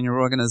person in your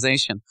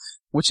organization,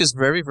 which is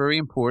very, very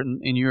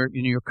important in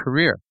your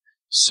career.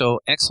 So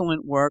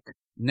excellent work,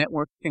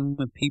 networking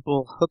with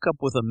people, hook up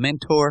with a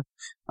mentor,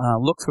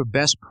 look for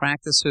best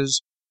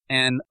practices,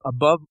 and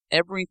above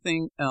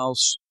everything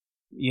else,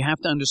 you have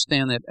to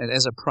understand that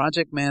as a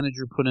project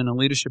manager put in a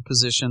leadership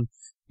position,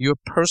 your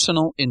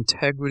personal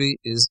integrity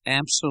is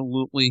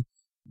absolutely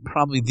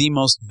probably the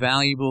most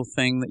valuable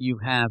thing that you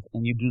have,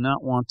 and you do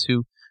not want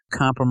to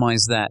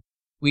compromise that.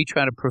 We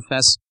try to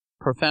profess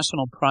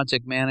professional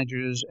project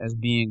managers as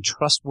being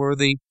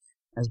trustworthy,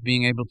 as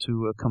being able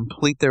to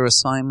complete their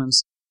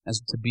assignments,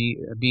 as to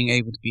being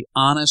able to be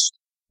honest,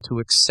 to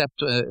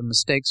accept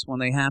mistakes when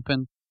they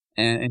happen,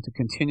 and to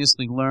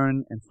continuously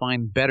learn and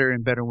find better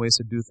and better ways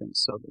to do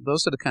things. So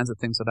those are the kinds of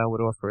things that I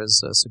would offer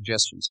as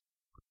suggestions.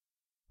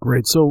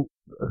 Great. So,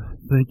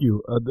 thank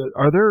you.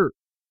 Are there?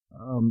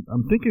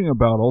 I'm thinking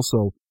about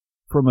also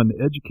from an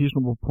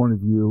educational point of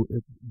view,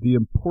 the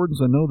importance.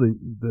 I know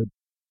that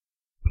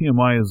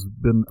PMI has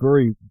been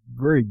very,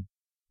 very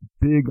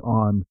big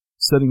on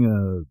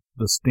setting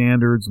the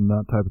standards and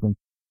that type of thing.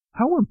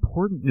 How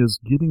important is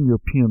getting your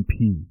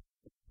PMP,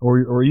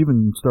 or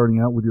even starting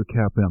out with your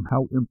CAPM?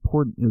 How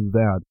important is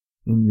that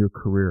in your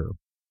career?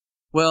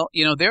 Well,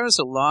 there is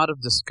a lot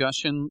of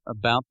discussion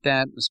about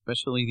that,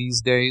 especially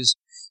these days.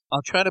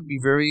 I'll try to be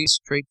very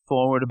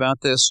straightforward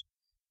about this.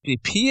 The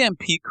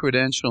PMP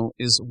credential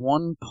is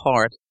one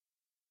part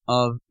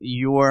of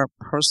your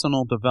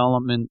personal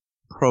development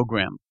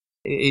program.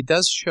 It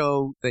does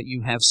show that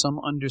you have some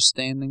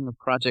understanding of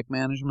project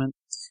management,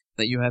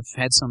 that you have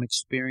had some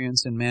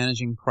experience in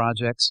managing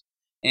projects,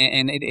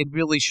 and it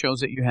really shows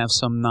that you have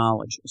some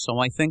knowledge. So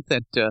I think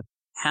that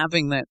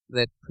having that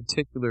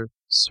particular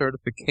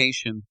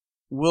certification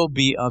will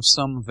be of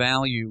some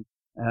value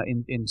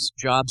in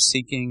job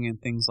seeking and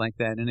things like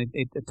that. And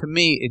to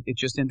me, it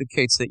just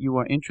indicates that you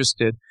are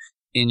interested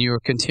in your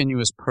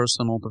continuous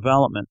personal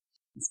development.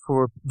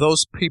 For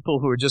those people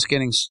who are just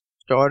getting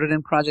started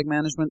in project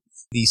management,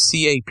 the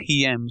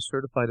CAPM,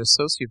 Certified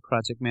Associate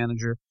Project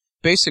Manager,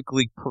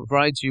 basically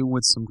provides you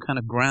with some kind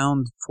of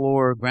ground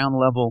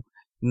level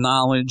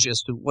knowledge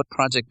as to what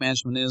project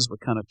management is,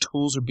 what kind of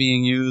tools are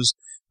being used,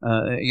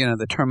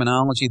 the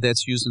terminology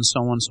that's used, and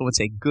so on. So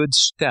it's a good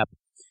step.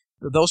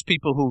 Those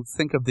people who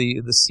think of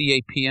the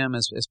CAPM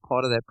as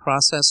part of that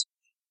process,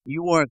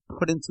 you are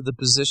put into the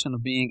position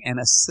of being an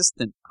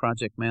assistant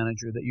project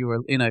manager, that you are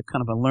in a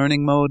kind of a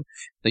learning mode,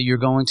 that you're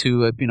going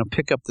to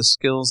pick up the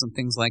skills and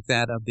things like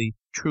that of the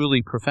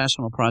truly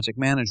professional project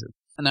manager.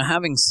 And now,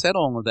 having said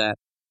all of that,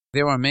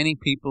 there are many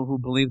people who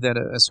believe that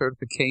a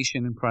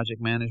certification in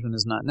project management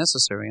is not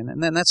necessary,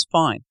 and then that's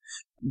fine.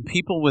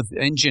 People with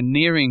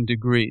engineering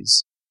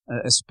degrees,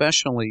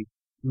 especially,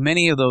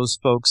 many of those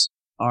folks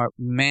are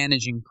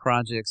managing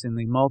projects in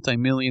the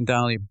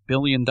multi-million-dollar,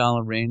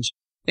 billion-dollar range.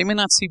 They may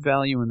not see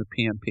value in the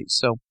PMP,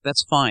 so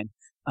that's fine.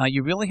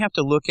 You really have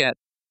to look at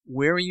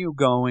where are you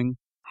going,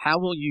 how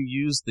will you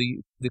use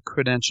the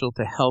credential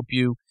to help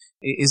you.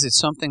 Is it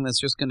something that's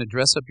just going to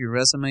dress up your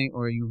resume,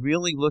 or are you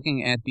really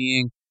looking at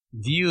being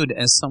viewed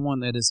as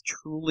someone that is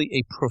truly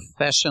a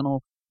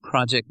professional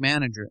project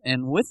manager?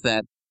 And with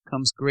that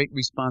comes great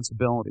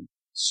responsibility.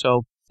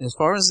 So as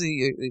far as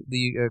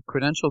the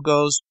credential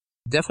goes,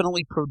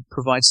 definitely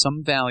provides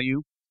some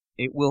value.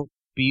 It will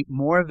be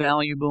more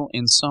valuable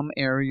in some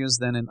areas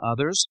than in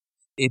others.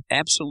 It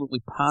absolutely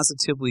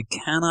positively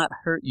cannot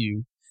hurt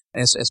you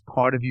as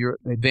part of your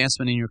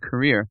advancement in your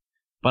career.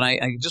 But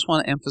I just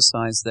want to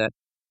emphasize that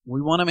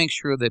we want to make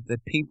sure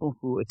that people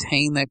who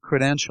attain that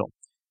credential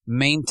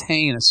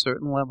maintain a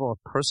certain level of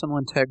personal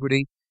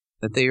integrity,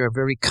 that they are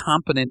very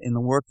competent in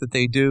the work that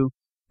they do,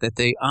 that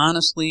they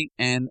honestly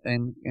and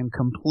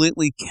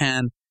completely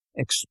can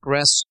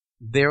express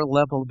their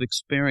level of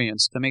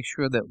experience to make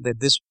sure that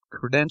this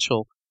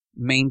credential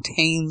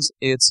maintains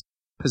its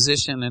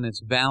position and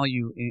its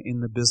value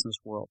in the business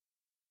world.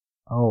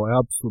 Oh,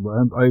 absolutely.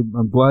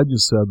 I'm glad you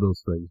said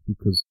those things,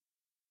 because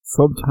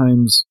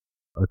sometimes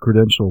a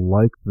credential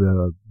like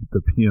the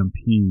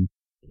PMP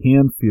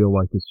can feel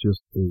like it's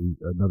just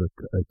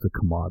it's a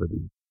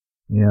commodity,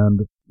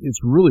 and it's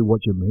really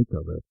what you make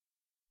of it.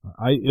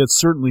 It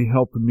certainly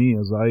helped me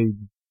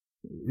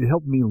it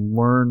helped me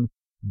learn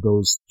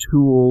those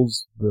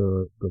tools,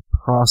 the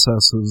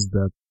processes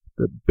that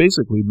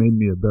basically made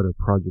me a better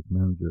project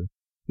manager.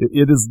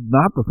 It is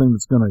not the thing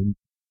that's going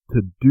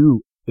to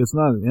do. It's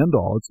not an end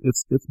all.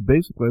 It's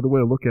basically, the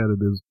way I look at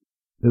it is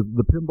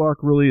the PMBOK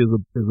really is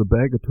a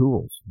bag of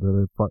tools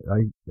that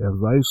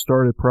as I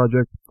start a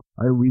project,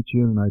 I reach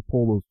in and I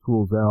pull those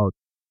tools out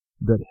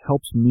that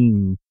helps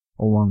me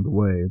along the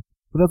way.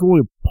 But that's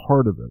only a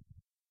part of it.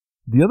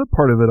 The other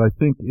part of it, I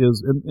think,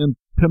 is, and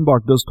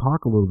PMBOK does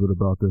talk a little bit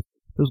about this,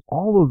 there's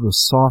all of the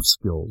soft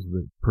skills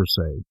per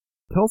se.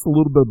 Tell us a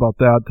little bit about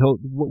that.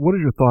 What are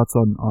your thoughts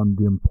on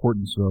the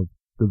importance of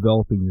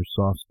developing your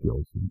soft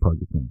skills in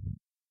project management?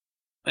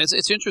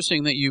 It's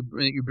interesting that you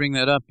bring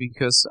that up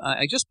because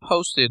I just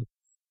posted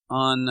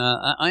on.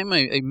 I'm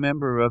a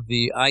member of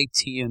the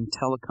IT and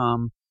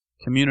telecom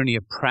community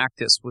of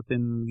practice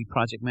within the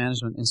Project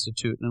Management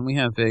Institute, and we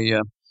have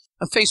a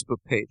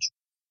Facebook page.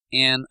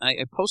 And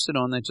I posted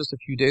on that just a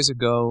few days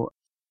ago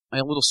a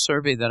little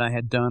survey that I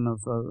had done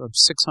of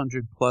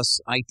 600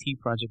 plus IT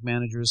project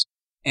managers,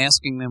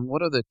 asking them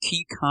what are the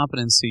key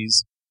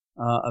competencies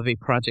of a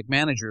project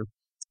manager.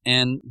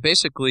 And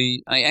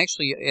basically, I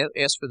actually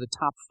asked for the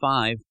top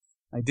 5.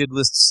 I did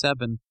list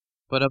 7,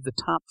 but of the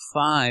top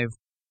 5,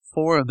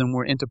 4 of them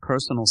were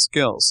interpersonal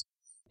skills.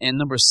 And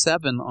number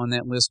 7 on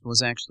that list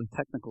was actually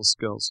technical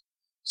skills.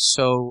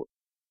 So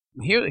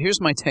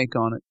here's my take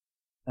on it.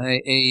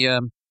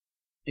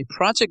 A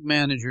project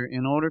manager,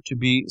 in order to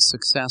be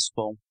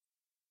successful,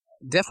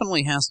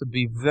 definitely has to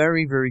be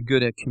very, very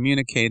good at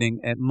communicating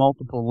at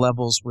multiple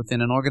levels within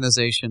an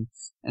organization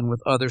and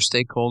with other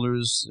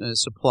stakeholders,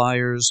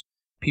 suppliers,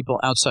 people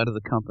outside of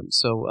the company.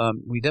 So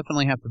we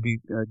definitely have to be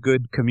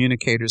good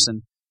communicators,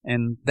 and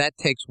that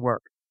takes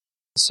work.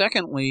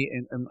 Secondly,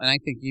 and I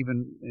think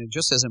even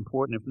just as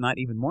important, if not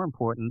even more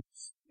important,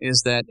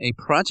 is that a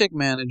project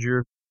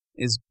manager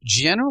is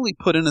generally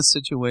put in a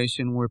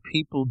situation where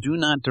people do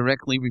not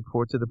directly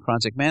report to the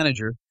project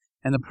manager,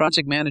 and the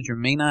project manager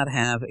may not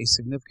have a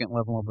significant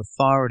level of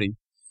authority.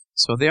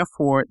 So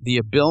therefore, the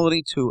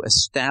ability to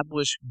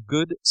establish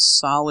good,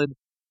 solid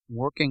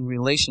working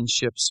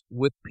relationships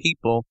with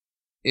people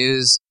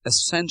is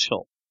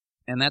essential,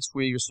 and that's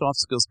where your soft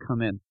skills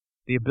come in.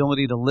 The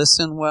ability to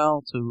listen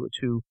well, to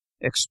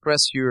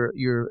express your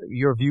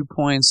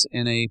viewpoints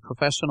in a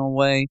professional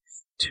way,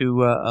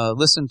 to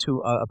listen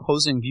to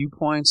opposing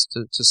viewpoints,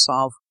 to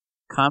solve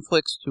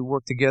conflicts, to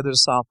work together to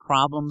solve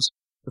problems,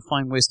 to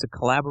find ways to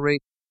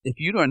collaborate. If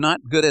you are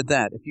not good at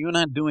that, if you're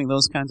not doing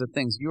those kinds of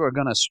things, you are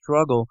going to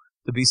struggle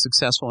to be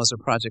successful as a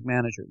project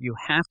manager. You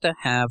have to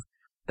have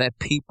that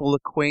people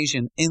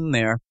equation in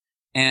there.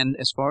 And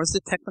as far as the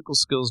technical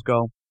skills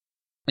go,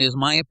 it is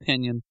my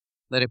opinion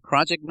that a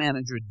project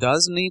manager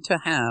does need to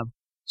have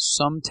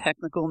some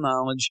technical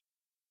knowledge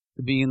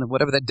to be in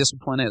whatever that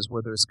discipline is,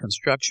 whether it's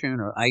construction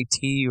or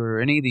IT or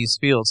any of these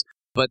fields.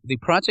 But the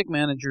project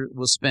manager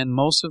will spend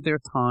most of their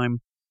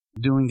time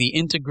doing the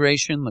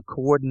integration, the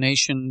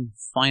coordination,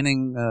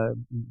 finding,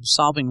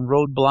 solving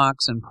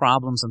roadblocks and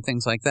problems and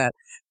things like that,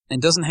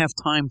 and doesn't have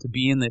time to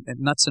be in the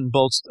nuts and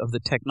bolts of the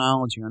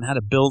technology on how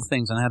to build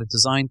things and how to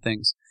design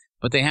things.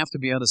 But they have to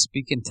be able to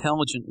speak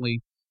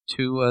intelligently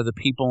to the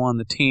people on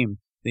the team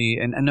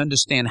and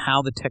understand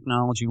how the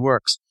technology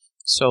works.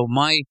 So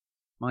my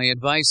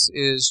advice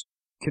is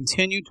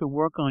continue to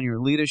work on your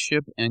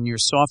leadership and your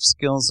soft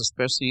skills,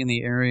 especially in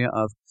the area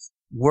of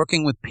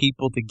working with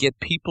people to get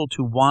people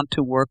to want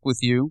to work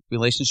with you,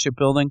 relationship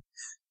building,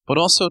 but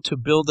also to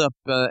build up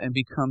and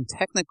become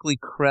technically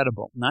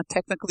credible, not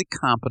technically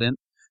competent,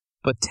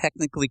 but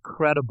technically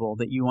credible,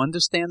 that you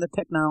understand the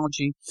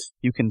technology,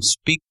 you can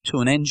speak to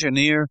an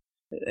engineer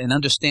and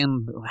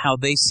understand how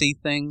they see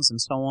things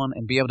and so on,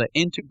 and be able to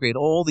integrate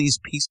all these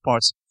piece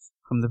parts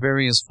from the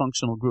various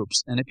functional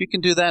groups. And if you can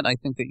do that, I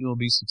think that you will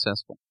be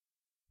successful.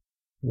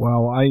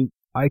 Wow,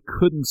 I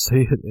couldn't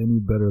say it any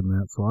better than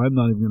that, so I'm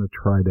not even going to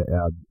try to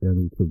add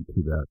anything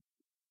to that.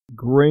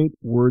 Great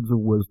words of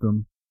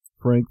wisdom.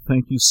 Frank,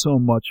 thank you so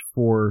much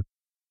for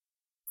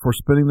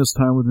spending this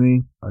time with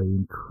me. I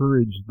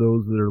encourage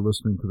those that are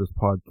listening to this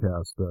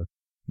podcast,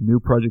 new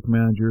project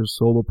managers,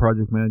 solo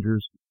project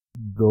managers,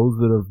 those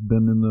that have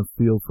been in the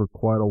field for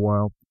quite a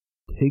while,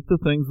 take the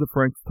things that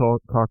Frank's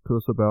talked to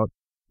us about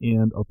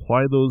and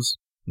apply those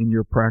in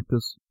your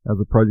practice as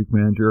a project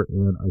manager,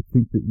 and I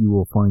think that you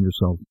will find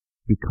yourself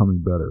becoming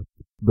better.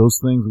 Those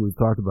things that we've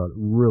talked about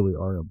really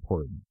are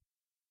important.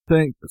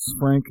 Thanks,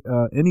 Frank.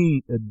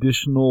 Any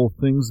additional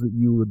things that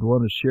you would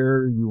want to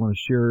share? You want to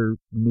share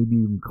maybe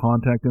even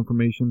contact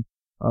information?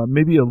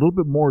 Maybe a little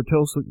bit more.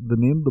 Tell us the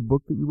name of the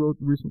book that you wrote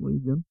recently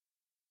again.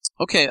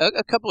 Okay,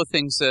 a couple of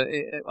things.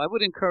 I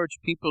would encourage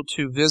people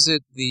to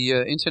visit the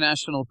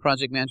International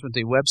Project Management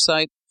Day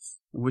website,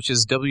 which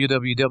is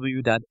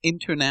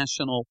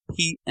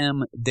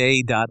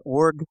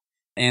www.internationalpmday.org,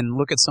 and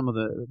look at some of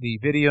the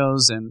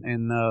videos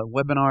and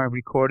webinar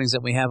recordings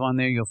that we have on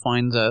there. You'll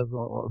find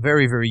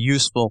very, very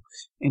useful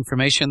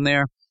information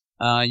there.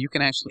 You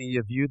can actually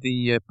view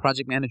the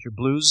Project Manager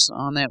Blues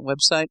on that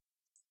website.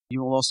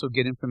 You will also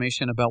get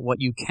information about what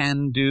you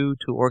can do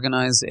to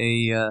organize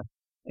an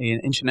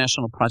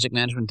International Project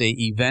Management Day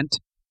event.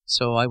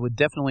 So I would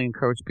definitely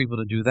encourage people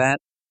to do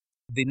that.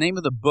 The name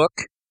of the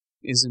book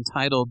is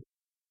entitled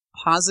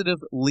Positive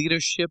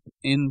Leadership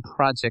in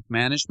Project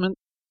Management,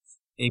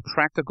 a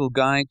practical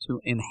guide to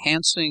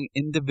enhancing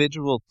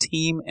individual,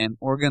 team, and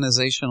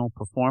organizational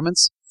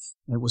performance.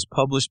 It was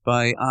published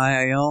by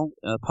IIL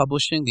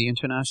Publishing, the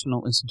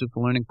International Institute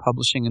for Learning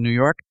Publishing in New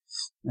York.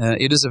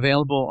 It is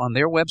available on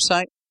their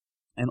website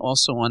and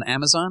also on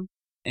Amazon.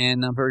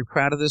 And I'm very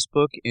proud of this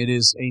book. It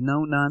is a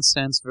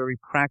no-nonsense, very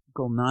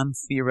practical,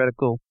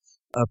 non-theoretical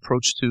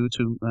approach to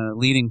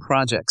leading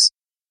projects.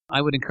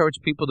 I would encourage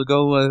people to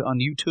go on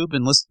YouTube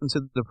and listen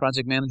to the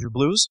Project Manager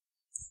Blues.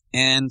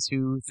 and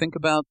to think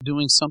about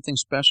doing something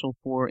special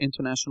for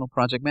International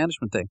Project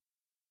Management Day.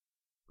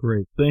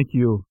 Great. Thank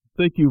you.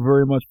 Thank you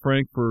very much,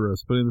 Frank, for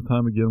spending the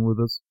time again with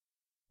us.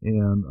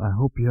 And I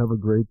hope you have a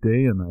great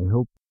day, and I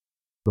hope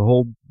the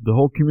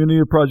whole community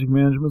of project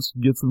management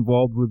gets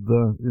involved with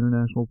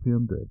International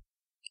PM Day.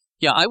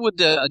 Yeah, I would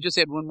just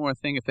add one more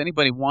thing. If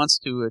anybody wants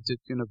to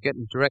get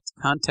in direct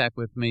contact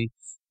with me,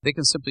 they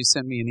can simply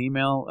send me an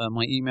email.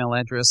 My email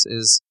address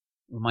is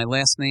my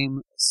last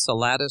name,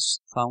 Saladis,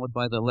 followed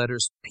by the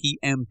letters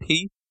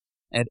PMP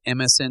at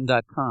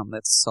MSN.com.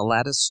 That's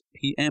Saladis,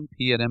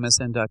 PMP at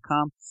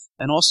MSN.com.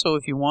 And also,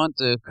 if you want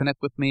to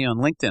connect with me on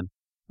LinkedIn,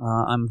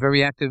 I'm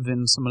very active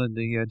in some of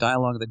the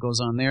dialogue that goes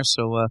on there.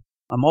 So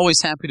I'm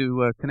always happy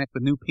to connect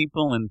with new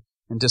people and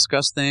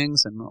discuss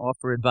things and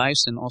offer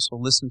advice and also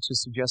listen to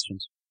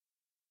suggestions.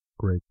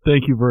 Great.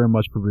 Thank you very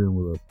much for being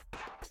with us.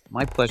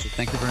 My pleasure.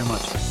 Thank you very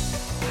much.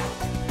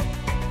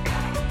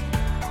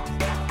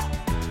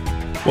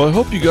 Well, I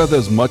hope you got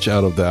as much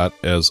out of that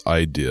as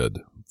I did.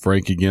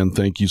 Frank, again,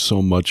 thank you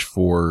so much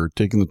for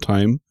taking the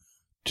time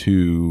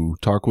to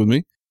talk with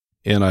me.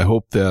 And I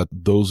hope that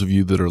those of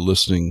you that are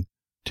listening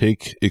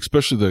take,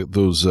 especially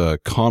those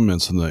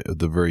comments at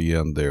the very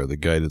end there, the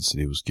guidance that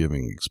he was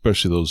giving,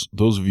 especially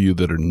those of you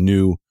that are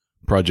new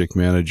project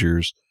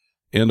managers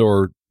and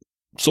or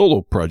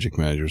solo project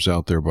managers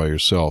out there by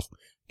yourself,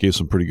 gave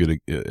some pretty good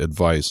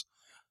advice.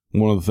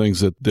 One of the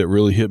things that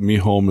really hit me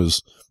home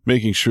is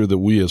making sure that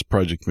we as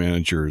project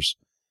managers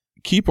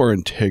keep our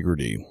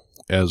integrity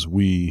as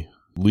we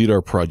lead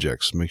our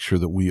projects, make sure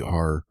that we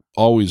are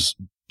always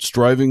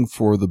striving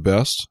for the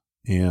best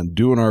and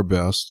doing our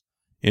best,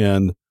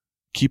 and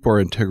keep our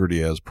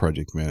integrity as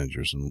project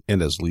managers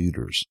and as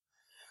leaders.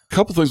 A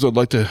couple things I'd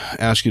like to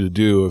ask you to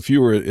do, if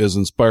you were as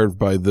inspired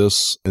by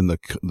this and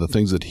the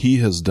things that he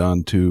has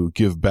done to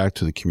give back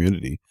to the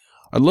community,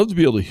 I'd love to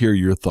be able to hear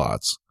your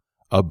thoughts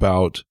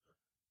about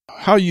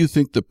how you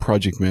think that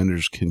project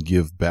managers can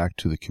give back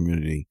to the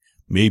community,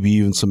 maybe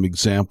even some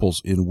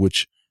examples in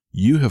which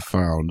you have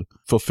found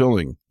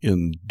fulfilling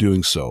in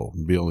doing so,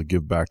 and be able to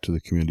give back to the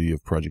community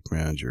of project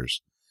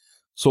managers.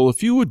 So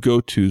if you would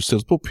go to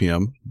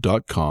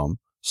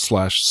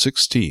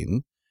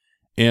SensiblePM.com/16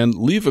 and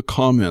leave a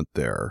comment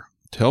there,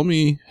 tell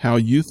me how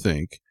you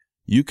think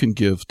you can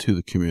give to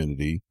the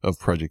community of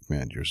project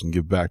managers and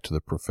give back to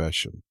the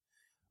profession.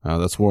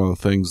 That's one of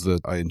the things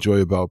that I enjoy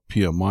about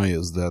PMI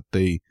is that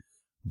they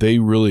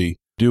really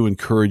do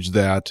encourage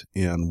that.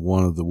 And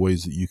one of the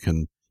ways that you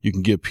can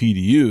get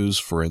PDUs,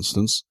 for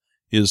instance,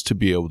 is to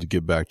be able to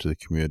give back to the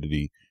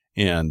community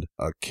and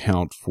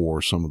account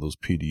for some of those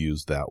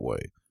PDUs that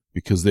way,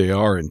 because they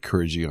are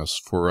encouraging us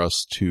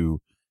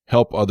to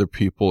help other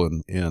people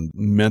and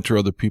mentor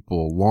other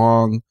people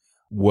along,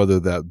 whether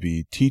that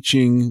be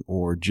teaching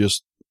or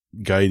just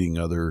guiding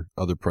other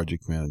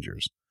project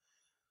managers.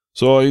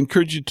 So I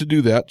encourage you to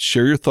do that.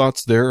 Share your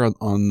thoughts there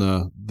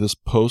on this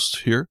post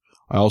here.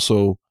 I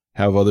also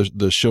have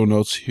the show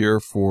notes here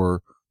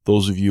for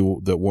those of you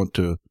that want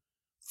to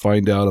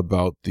find out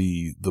about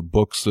the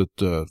books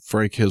that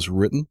Frank has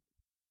written,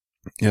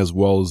 as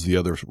well as the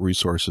other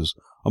resources.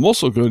 I'm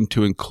also going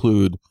to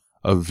include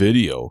a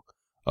video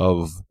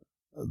of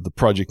the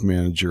Project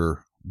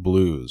Manager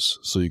Blues,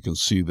 so you can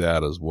see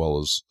that as well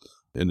as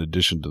in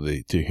addition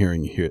to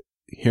hearing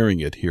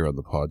it here on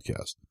the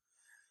podcast.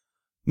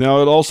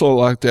 Now, I'd also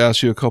like to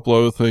ask you a couple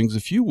other things.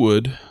 If you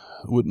wouldn't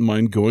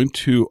mind going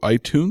to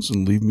iTunes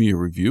and leave me a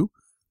review,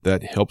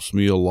 that helps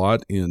me a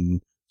lot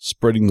in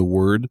spreading the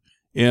word.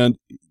 And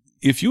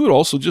if you would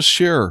also just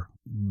share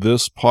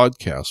this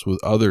podcast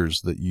with other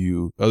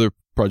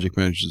project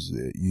managers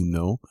that you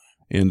know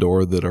and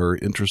or that are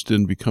interested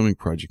in becoming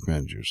project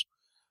managers.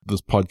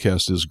 This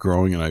podcast is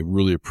growing, and I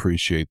really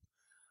appreciate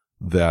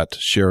that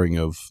sharing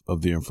of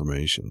the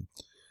information.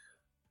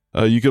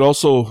 You could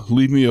also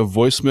leave me a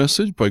voice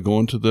message by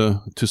going to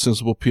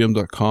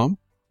SensiblePM.com.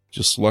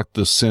 Just select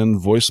the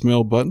send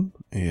voicemail button,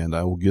 and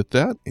I will get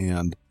that.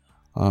 And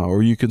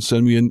or you can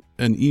send me an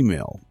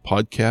email,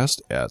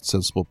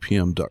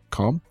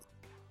 podcast@SensiblePM.com.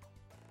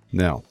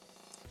 Now,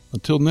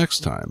 until next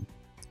time,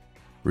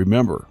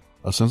 remember,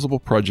 a sensible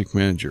project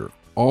manager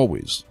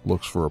always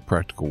looks for a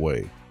practical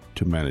way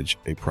to manage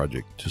a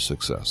project to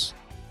success.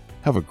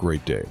 Have a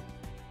great day.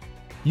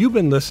 You've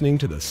been listening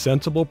to the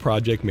Sensible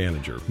Project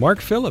Manager,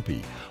 Mark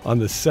Philippi, on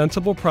the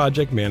Sensible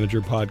Project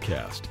Manager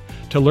podcast.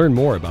 To learn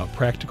more about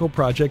practical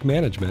project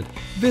management,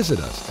 visit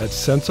us at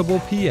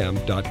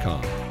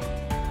SensiblePM.com.